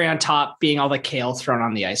 Cherry on top being all the kale thrown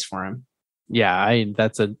on the ice for him. Yeah,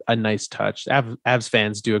 that's a nice touch. Avs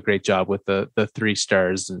fans do a great job with the 3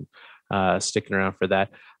 stars, and sticking around for that.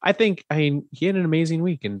 I mean, he had an amazing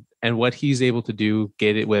week, and what he's able to do,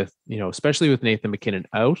 get it with, especially with Nathan McKinnon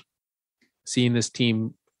out, seeing this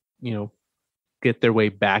team, get their way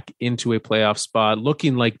back into a playoff spot,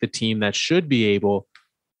 looking like the team that should be able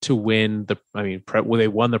to win they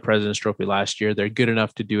won the President's Trophy last year. They're good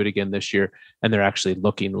enough to do it again this year, and they're actually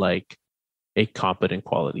looking like a competent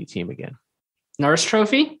quality team again. Norris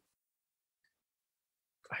Trophy?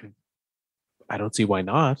 I don't see why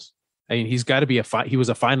not. I mean, he's got to be he was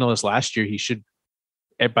a finalist last year. He should,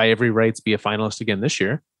 by every rights, be a finalist again this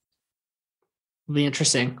year. It'll be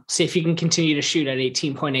interesting. See if he can continue to shoot at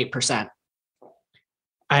 18.8%.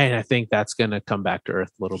 I think that's going to come back to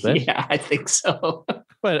earth a little bit. Yeah, I think so.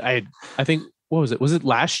 But I think, what was it? Was it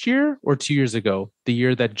last year or 2 years ago? The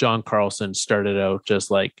year that John Carlson started out just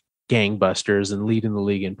like gangbusters and leading the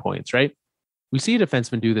league in points, right? We see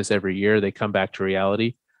defensemen do this every year. They come back to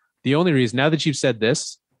reality. The only reason, now that you've said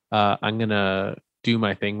this, I'm going to do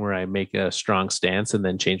my thing where I make a strong stance and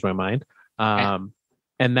then change my mind. Okay.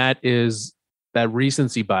 And that is that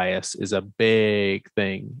recency bias is a big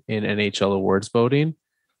thing in NHL awards voting.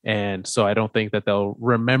 And so I don't think that they'll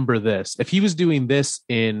remember this. If he was doing this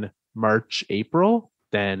in March, April,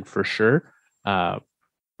 then for sure. But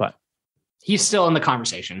he's still in the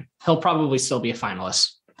conversation. He'll probably still be a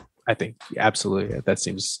finalist. I think absolutely. That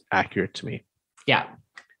seems accurate to me. Yeah.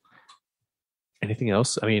 Anything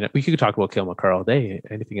else? I mean, we could talk about Cale Makar all day.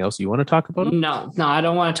 Anything else you want to talk about him? No, I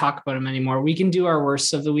don't want to talk about him anymore. We can do our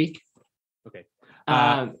worst of the week. Okay.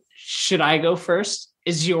 Should I go first?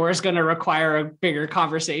 Is yours going to require a bigger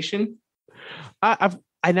conversation? I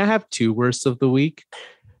now have two worsts of the week.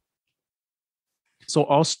 So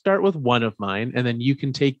I'll start with one of mine, and then you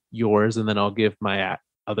can take yours, and then I'll give my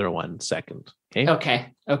other one second. Okay.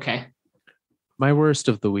 My worst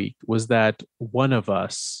of the week was that one of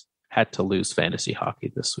us had to lose fantasy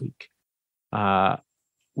hockey this week.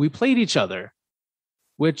 We played each other,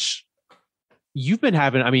 which you've been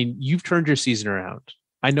having. I mean, you've turned your season around.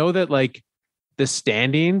 I know that like the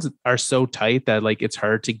standings are so tight that like it's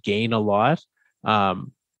hard to gain a lot.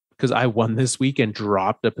 Because I won this week and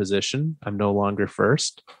dropped a position. I'm no longer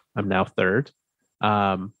first. I'm now third.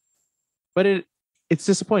 But it's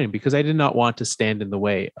disappointing because I did not want to stand in the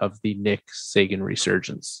way of the Nick Sagan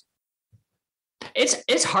resurgence.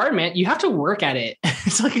 It's hard, man. You have to work at it.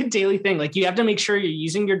 It's like a daily thing. Like you have to make sure you're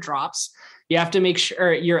using your drops. You have to make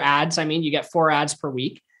sure your ads. I mean, you get 4 ads per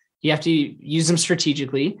week. You have to use them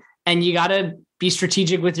strategically, and you got to be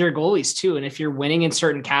strategic with your goalies too. And if you're winning in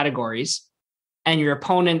certain categories and your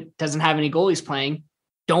opponent doesn't have any goalies playing,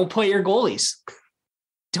 don't play your goalies.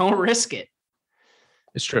 Don't risk it.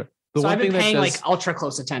 It's true. So I've been paying like ultra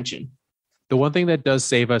close attention. The one thing that does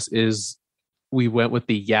save us is we went with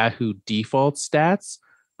the Yahoo default stats,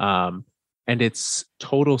 and it's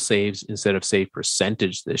total saves instead of save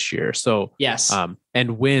percentage this year. So yes,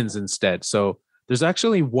 and wins instead. So there's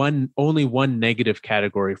actually only one negative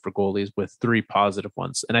category for goalies with 3 positive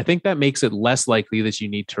ones. And I think that makes it less likely that you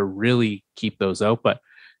need to really keep those out. But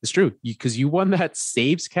it's true because you won that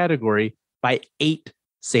saves category by 8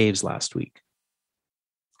 saves last week.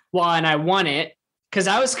 Well, and I won it because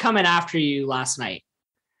I was coming after you last night.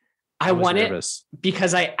 I won nervous. It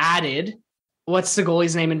because I added, what's the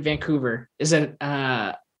goalie's name in Vancouver? Is it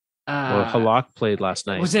Halak played last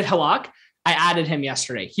night. Was it Halak? I added him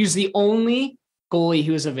yesterday. He was the only goalie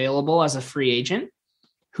who was available as a free agent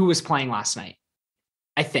who was playing last night,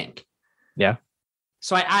 I think. Yeah.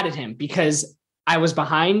 So I added him because I was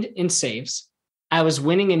behind in saves. I was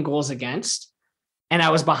winning in goals against, and I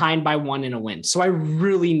was behind by 1 in a win. So I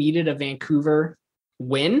really needed a Vancouver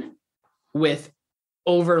win with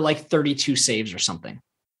over like 32 saves or something.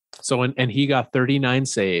 So, and he got 39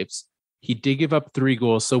 saves. He did give up 3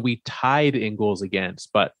 goals. So we tied in goals against,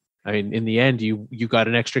 but I mean, in the end, you got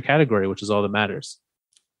an extra category, which is all that matters.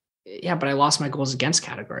 Yeah, but I lost my goals against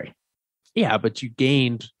category. Yeah, but you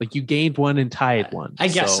gained 1 and tied 1. I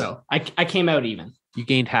guess so. I came out even. You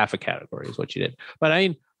gained half a category is what you did. But I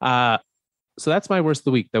mean, so that's my worst of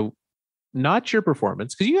the week, though. Not your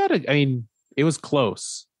performance, because it was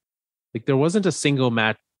close. Like there wasn't a single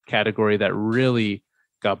match category that really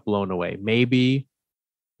got blown away. Maybe,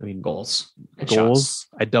 goals. Shots.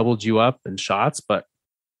 I doubled you up in shots, but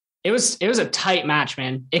it was a tight match,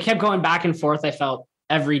 man. It kept going back and forth. I felt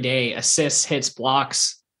every day, assists, hits,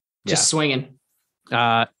 blocks, just swinging.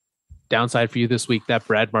 Downside for you this week, that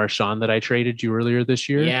Brad Marchand that I traded you earlier this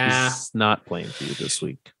year, he's not playing for you this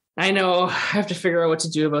week. I know. I have to figure out what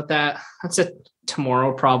to do about that. That's a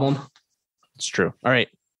tomorrow problem. It's true. All right.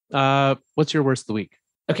 What's your worst of the week?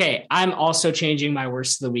 Okay, I'm also changing my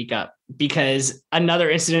worst of the week up because another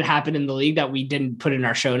incident happened in the league that we didn't put in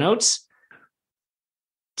our show notes.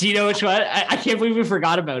 Do you know which one? I can't believe we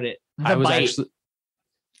forgot about it. The bite.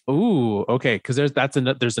 Ooh, okay. Because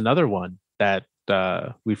there's another one that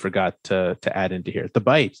we forgot to add into here. The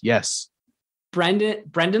bite, yes. Brendan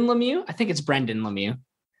Lemieux. I think it's Brendan Lemieux.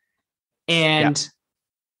 And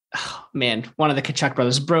oh, man, one of the Tkachuk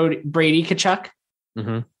brothers, Brady Tkachuk,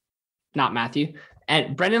 not Matthew,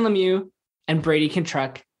 and Brendan Lemieux and Brady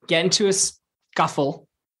Tkachuk get into a scuffle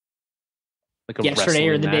like yesterday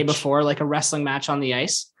or the day before, like a wrestling match on the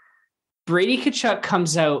ice. Brady Tkachuk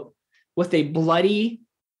comes out with a bloody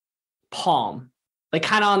palm, like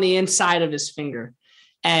kind of on the inside of his finger.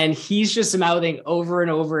 And he's just mouthing over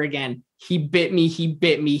and over again, he bit me, he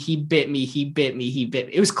bit me, he bit me, he bit me, he bit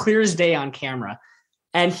me. It was clear as day on camera.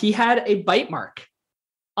 And he had a bite mark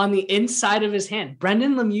on the inside of his hand.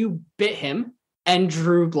 Brendan Lemieux bit him and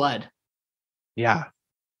drew blood. Yeah.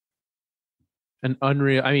 An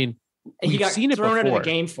unreal. I mean, he got seen thrown out of the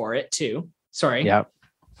game for it too. Sorry. Yeah.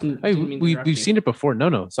 We've seen it before.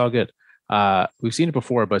 No, it's all good. We've seen it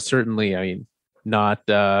before, but certainly, I mean, not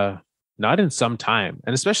in some time,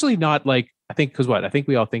 and especially not like, I think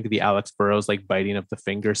we all think of the Alex Burrows like biting of the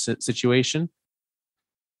finger situation.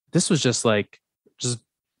 This was just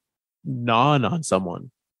gnawing on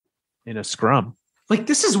someone in a scrum. Like,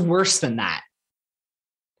 this is worse than that.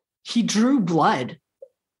 He drew blood.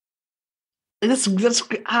 And it's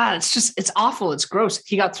awful. It's gross.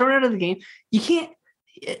 He got thrown out of the game. You can't,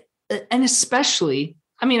 and especially,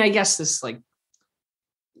 I mean, I guess this, like,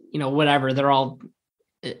 whatever, they're all,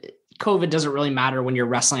 COVID doesn't really matter when you're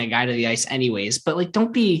wrestling a guy to the ice anyways, but like,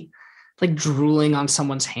 don't be like drooling on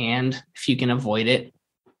someone's hand if you can avoid it.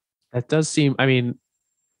 That does seem, I mean,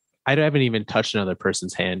 I haven't even touched another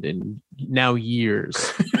person's hand in now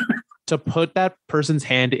years. To put that person's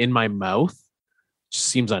hand in my mouth just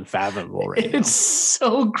seems unfathomable right now. It's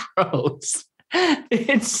so gross.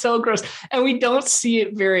 It's so gross. And we don't see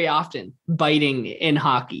it very often, biting in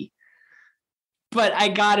hockey. But I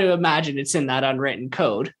got to imagine it's in that unwritten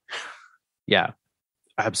code. Yeah,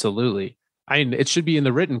 absolutely. I mean, it should be in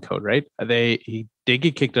the written code, right? He did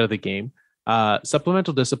get kicked out of the game.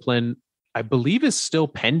 Supplemental discipline, I believe, is still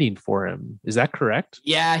pending for him. Is that correct?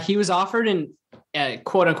 Yeah, he was offered in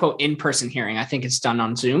quote unquote in-person hearing. I think it's done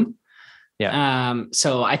on Zoom. Yeah.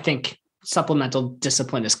 So I think supplemental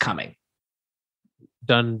discipline is coming.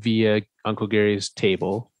 Done via Uncle Gary's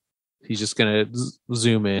table. He's just gonna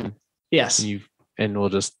zoom in. Yes. And we'll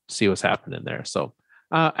just see what's happening there. So,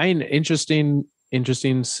 an interesting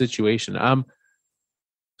situation.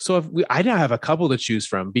 So I now have a couple to choose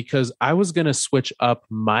from because I was going to switch up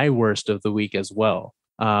my worst of the week as well.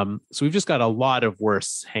 So we've just got a lot of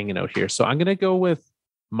worsts hanging out here. So I'm going to go with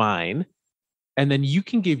mine, and then you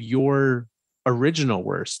can give your original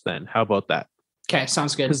worst then. How about that? Okay,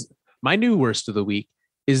 sounds good. Because my new worst of the week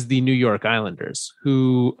is the New York Islanders,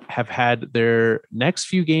 who have had their next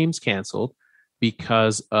few games canceled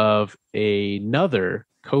because of another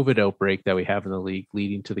COVID outbreak that we have in the league,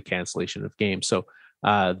 leading to the cancellation of games. So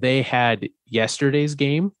they had yesterday's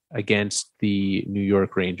game against the New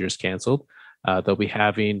York Rangers canceled. They'll be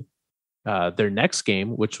having their next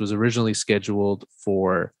game, which was originally scheduled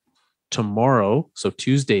for tomorrow, so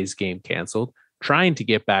Tuesday's game canceled, trying to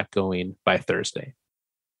get back going by Thursday.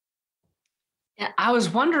 Yeah, I was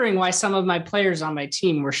wondering why some of my players on my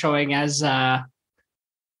team were showing as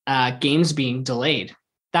games being delayed.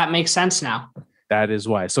 That makes sense now. That is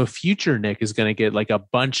why. So future Nick is going to get like a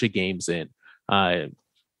bunch of games in.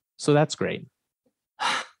 So that's great.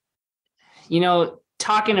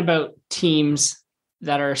 Talking about teams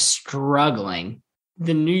that are struggling,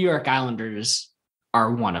 the New York Islanders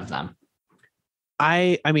are one of them.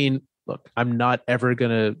 I mean, look, I'm not ever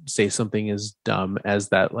going to say something as dumb as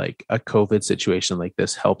that, like a COVID situation like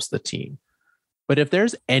this helps the team. But if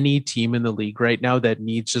there's any team in the league right now that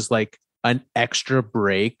needs just like an extra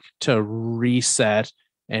break to reset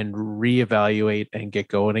and reevaluate and get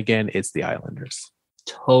going again, it's the Islanders.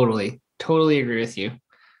 Totally agree with you.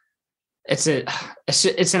 It's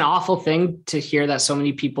an awful thing to hear that so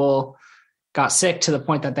many people got sick to the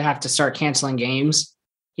point that they have to start canceling games.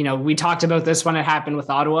 We talked about this when it happened with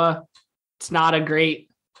Ottawa. It's not a great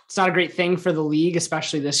thing for the league,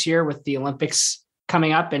 especially this year with the Olympics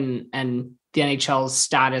coming up and the NHL's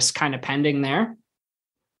status kind of pending there.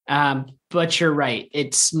 But you're right.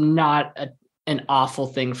 It's not an awful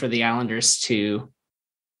thing for the Islanders to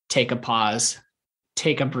take a pause,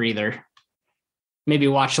 take a breather, maybe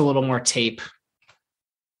watch a little more tape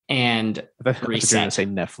and reset. You're going to say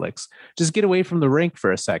Netflix. Just get away from the rink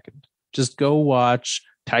for a second. Just go watch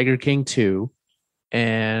Tiger King 2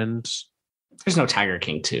 And there's no Tiger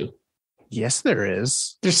King 2. Yes, there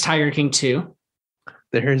is. There's Tiger King 2.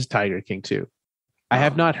 There is Tiger King 2. I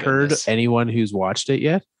have not heard anyone who's watched it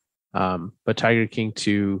yet. But Tiger King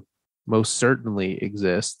 2 most certainly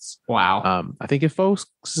exists. Wow. I think it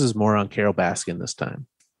focuses more on Carol Baskin this time.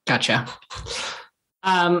 Gotcha.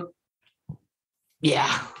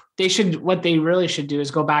 Yeah. What they really should do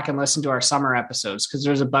is go back and listen to our summer episodes, because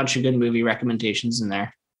there's a bunch of good movie recommendations in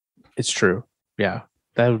there. It's true. Yeah.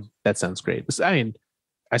 That sounds great. I mean,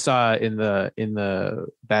 I saw in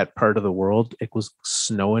that part of the world, it was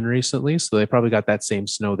snowing recently. So they probably got that same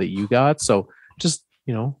snow that you got. So just,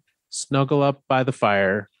 snuggle up by the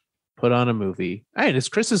fire, put on a movie. And it's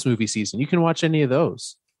Christmas movie season. You can watch any of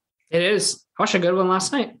those. It is. I watched a good one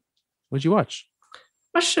last night. What'd you watch?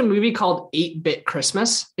 I watched a movie called 8-Bit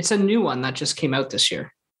Christmas. It's a new one that just came out this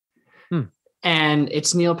year. And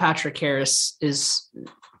it's Neil Patrick Harris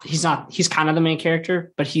he's kind of the main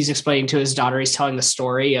character, but he's explaining to his daughter, he's telling the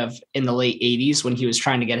story of in the late 80s when he was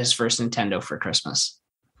trying to get his first Nintendo for Christmas.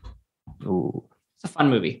 Ooh. It's a fun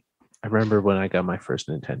movie. I remember when I got my first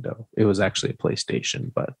Nintendo. It was actually a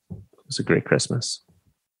PlayStation, but it was a great Christmas.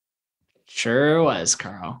 Sure was,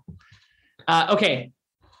 Carl. Okay.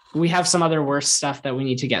 We have some other worst stuff that we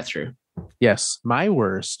need to get through. Yes. My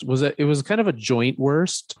worst it was kind of a joint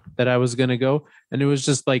worst that I was going to go. And it was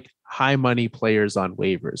just like high money players on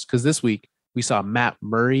waivers. Because this week we saw Matt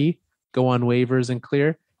Murray go on waivers and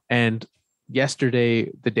clear. And yesterday,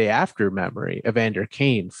 the day after Matt Murray, Evander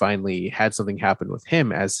Kane finally had something happen with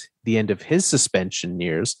him as the end of his suspension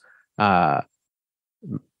years. Evander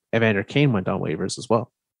Kane went on waivers as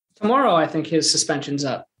well. Tomorrow, I think his suspension's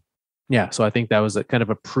up. Yeah, so I think that was a kind of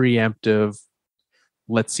a preemptive,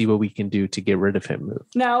 let's see what we can do to get rid of him move.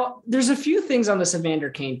 Now, there's a few things on this Evander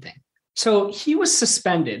Kane thing. So he was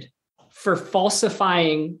suspended for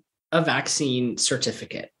falsifying a vaccine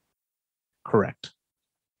certificate. Correct.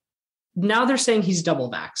 Now they're saying he's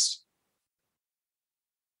double vaxxed.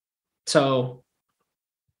 So,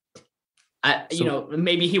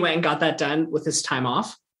 maybe he went and got that done with his time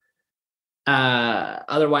off.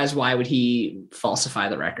 Otherwise, why would he falsify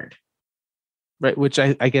the record? Right. Which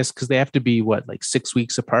I guess because they have to be 6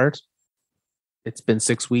 weeks apart. It's been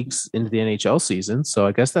 6 weeks into the NHL season. So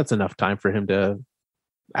I guess that's enough time for him to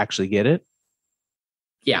actually get it.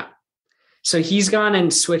 Yeah. So he's gone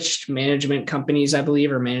and switched management companies, I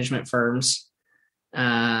believe, or management firms.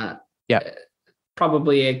 Yeah.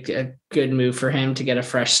 Probably a good move for him to get a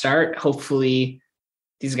fresh start. Hopefully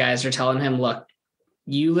these guys are telling him, look,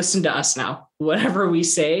 you listen to us now. Whatever we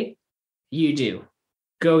say, you do.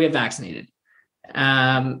 Go get vaccinated.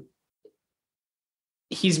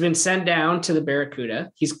 He's been sent down to the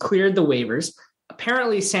Barracuda. He's cleared the waivers.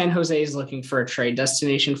 Apparently San Jose is looking for a trade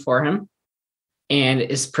destination for him and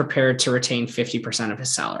is prepared to retain 50% of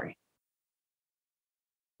his salary.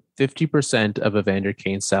 50% of Evander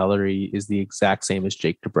Kane's salary is the exact same as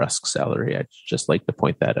Jake Debrusk's salary. I'd just like to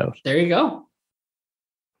point that out. There you go.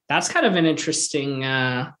 That's kind of an interesting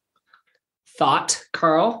thought,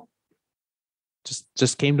 Carl.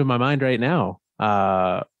 Just came to my mind right now.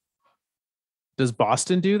 Does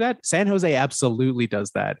Boston do that? San Jose absolutely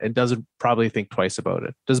does that and doesn't probably think twice about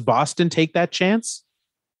it. Does Boston take that chance?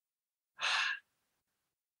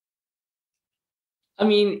 I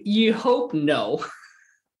mean, you hope no,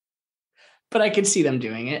 but I could see them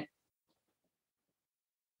doing it.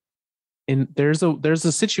 And there's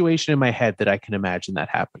a situation in my head that I can imagine that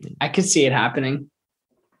happening. I could see it happening.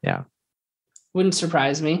 Yeah. Wouldn't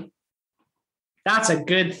surprise me. That's a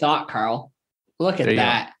good thought, Carl. Look at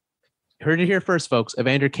that. Heard it here first, folks.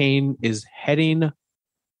 Evander Kane is heading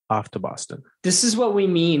off to Boston. This is what we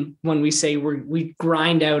mean when we say we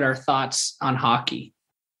grind out our thoughts on hockey.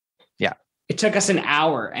 Yeah. It took us an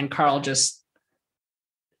hour and Carl just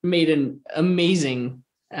made an amazing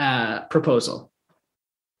proposal.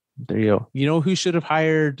 There you go. You know who should have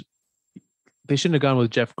hired? They shouldn't have gone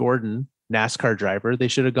with Jeff Gorton, NASCAR driver. They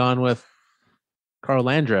should have gone with Carl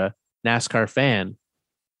Landra, NASCAR fan,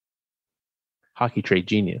 hockey trade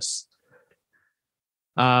genius.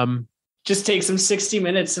 Just takes him 60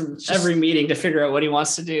 minutes of every meeting to figure out what he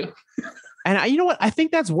wants to do. And you know what? I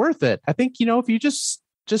think that's worth it. I think, if you just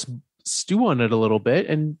stew on it a little bit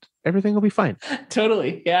and everything will be fine.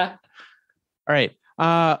 Totally. Yeah. All right.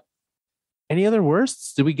 Any other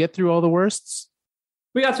worsts? Did we get through all the worsts?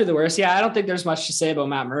 We got through the worst. Yeah. I don't think there's much to say about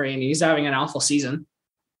Matt Murray. I mean, he's having an awful season.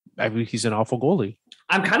 I mean, he's an awful goalie.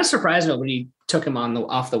 I'm kind of surprised nobody took him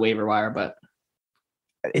off the waiver wire, but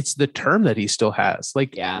it's the term that he still has.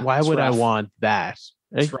 Why would I want that?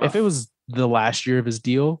 If it was the last year of his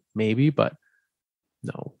deal, maybe, but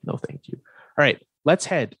no, thank you. All right. let's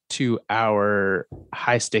head to our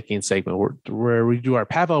high sticking segment where we do our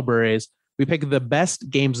Pavel Bure's. We pick the best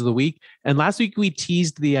games of the week. And last week we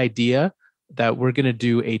teased the idea that we're going to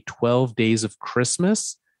do a 12 days of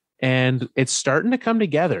Christmas, and it's starting to come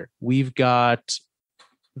together. We've got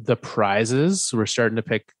the prizes. We're starting to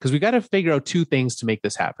pick, because we got to figure out two things to make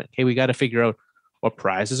this happen. Okay. We got to figure out what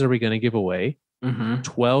prizes are we going to give away.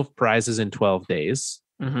 12 prizes in 12 days.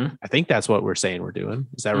 I think that's what we're saying we're doing.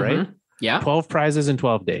 Is that right? Yeah. 12 prizes in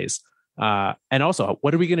 12 days. And also,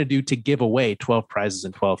 what are we going to do to give away 12 prizes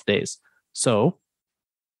in 12 days? So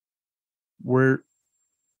we're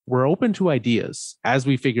open to ideas as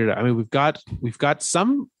we figure it out. I mean, we've got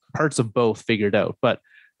some parts of both figured out, but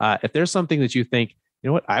if there's something that you think, you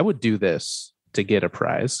know what, I would do this to get a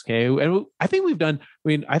prize. Okay. And I think we've done,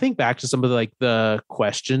 I think back to some of the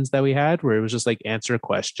questions that we had where it was just like answer a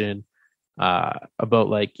question about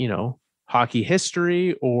like, hockey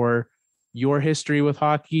history or your history with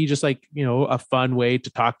hockey, just like, a fun way to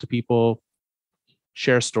talk to people,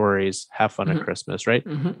 share stories, have fun at Christmas, right?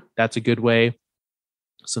 That's a good way.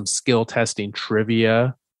 Some skill testing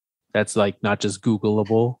trivia that's like not just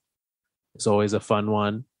Googleable. It's always a fun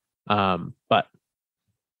one. And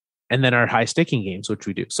then our high sticking games, which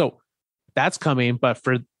we do. So that's coming. But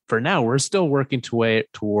for now, we're still working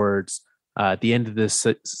towards the end of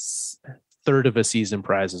this third of a season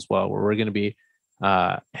prize as well, where we're going to be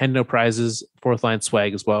handing out prizes, fourth line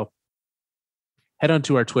swag as well. Head on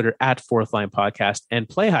to our Twitter at Fourth Line Podcast and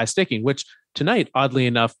play high sticking, which tonight, oddly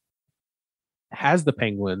enough, has the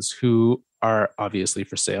Penguins, who are obviously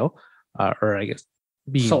for sale, or I guess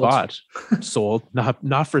being sold,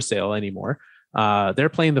 not for sale anymore. They're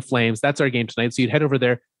playing the Flames. That's our game tonight. So you'd head over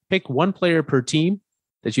there, pick one player per team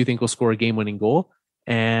that you think will score a game-winning goal,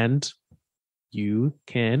 and you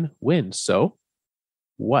can win. So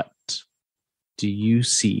what do you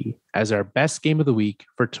see as our best game of the week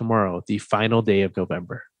for tomorrow, the final day of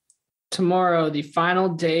November? Tomorrow, the final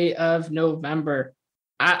day of November.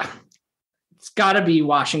 It's got to be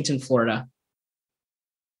Washington, Florida.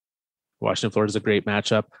 Washington, Florida is a great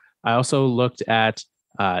matchup. I also looked at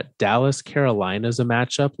Dallas, Carolina as a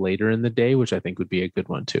matchup later in the day, which I think would be a good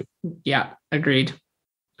one too. Yeah, agreed.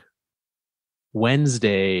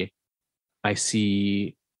 Wednesday, I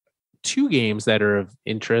see two games that are of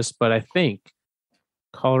interest, but I think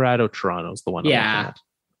Colorado, Toronto is the one. Yeah.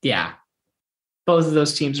 Both of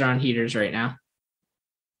those teams are on heaters right now.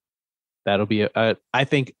 That'll be a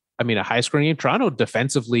high scoring game. Toronto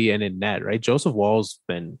defensively and in net, right? Joseph Wall's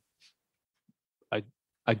been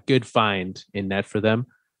a good find in net for them.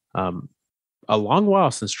 A long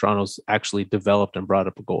while since Toronto's actually developed and brought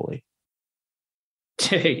up a goalie.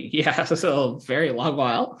 Yeah, so very long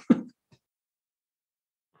while.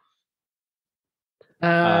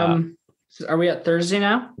 Are we at Thursday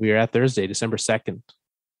now? We are at Thursday, December 2nd.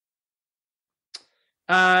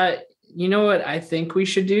 You know what I think we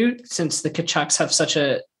should do? Since the Kachucks have such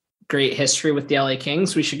a great history with the LA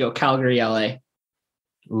Kings, we should go Calgary, LA.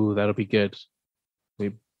 Ooh, that'll be good.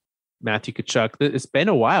 Matthew Tkachuk. It's been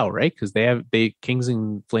a while, right? Because they Kings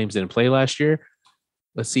and Flames didn't play last year.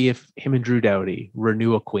 Let's see if him and Drew Doughty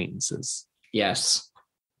renew acquaintances. Yes.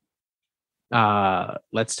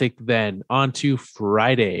 Let's take then on to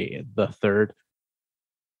Friday, the 3rd.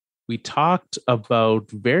 We talked about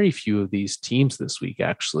very few of these teams this week,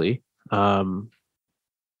 actually.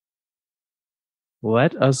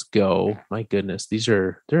 Let us go. My goodness,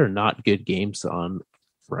 there are not good games on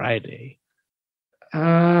Friday.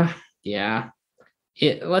 Yeah.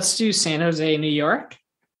 Let's do San Jose, New York.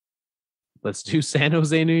 Let's do San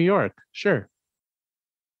Jose, New York. Sure.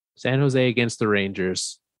 San Jose against the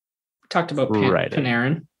Rangers. We talked about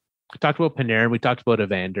Panarin. We talked about Panarin. We talked about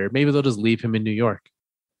Evander. Maybe they'll just leave him in New York.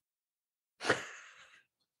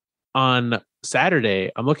 On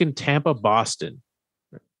Saturday, I'm looking Tampa, Boston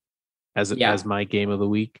as my game of the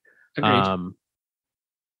week. Agreed.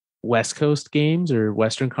 West Coast games or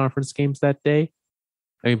Western Conference games that day.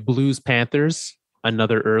 I mean, Blues, Panthers,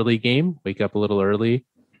 another early game. Wake up a little early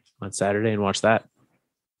on Saturday and watch that.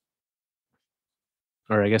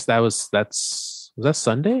 Or I guess was that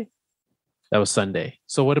Sunday? That was Sunday.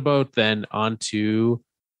 So what about then on to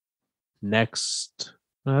next?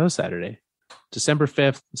 That was Saturday. December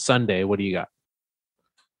 5th, Sunday. What do you got?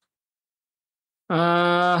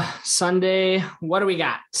 Sunday. What do we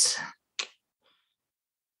got?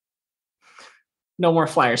 No more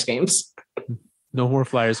Flyers games. No more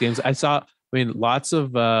Flyers games. Lots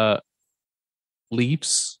of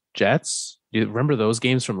Leafs, Jets. Do you remember those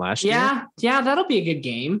games from last year? Yeah, that'll be a good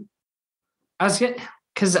game.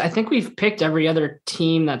 Because I think we've picked every other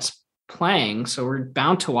team that's playing, so we're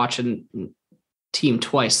bound to watch a team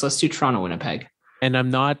twice. Let's do Toronto, Winnipeg. And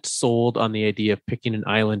I'm not sold on the idea of picking an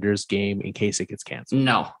Islanders game in case it gets canceled.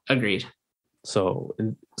 No, agreed. So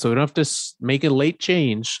we don't have to make a late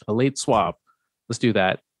change, a late swap. Let's do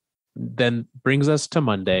that. Then brings us to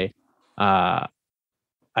Monday. I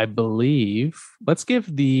believe let's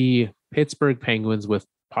give the Pittsburgh Penguins with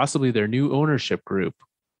possibly their new ownership group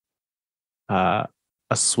a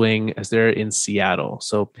swing as they're in Seattle.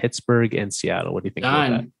 So Pittsburgh and Seattle. What do you think about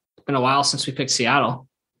that? It's been a while since we picked Seattle.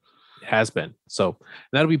 It has been. So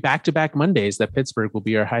that'll be back-to-back Mondays that Pittsburgh will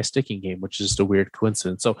be our high sticking game, which is just a weird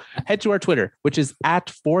coincidence. So head to our Twitter, which is at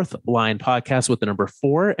Fourth Line Podcast with the number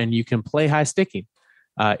 4, and you can play high sticking.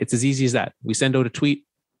 It's as easy as that. We send out a tweet,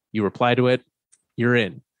 you reply to it, you're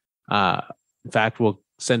in. In fact, we'll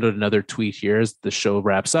send out another tweet here as the show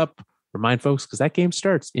wraps up. Remind folks, because that game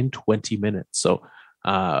starts in 20 minutes. So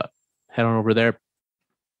head on over there.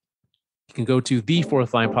 You can go to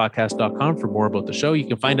thefourthlinepodcast.com for more about the show. You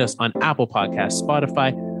can find us on Apple Podcasts,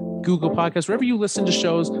 Spotify, Google Podcasts, wherever you listen to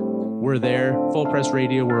shows. We're there. Full Press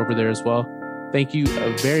Radio, we're over there as well. Thank you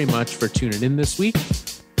very much for tuning in this week.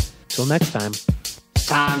 Till next time.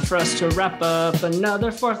 Time for us to wrap up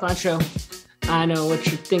another Fourth Line show. I know what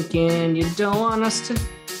you're thinking. You don't want us to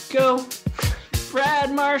go.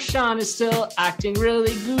 Brad Marchand is still acting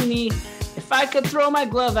really goony. If I could throw my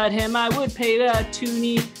glove at him, I would pay that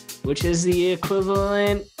toonie, which is the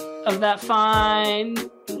equivalent of that fine,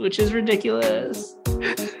 which is ridiculous.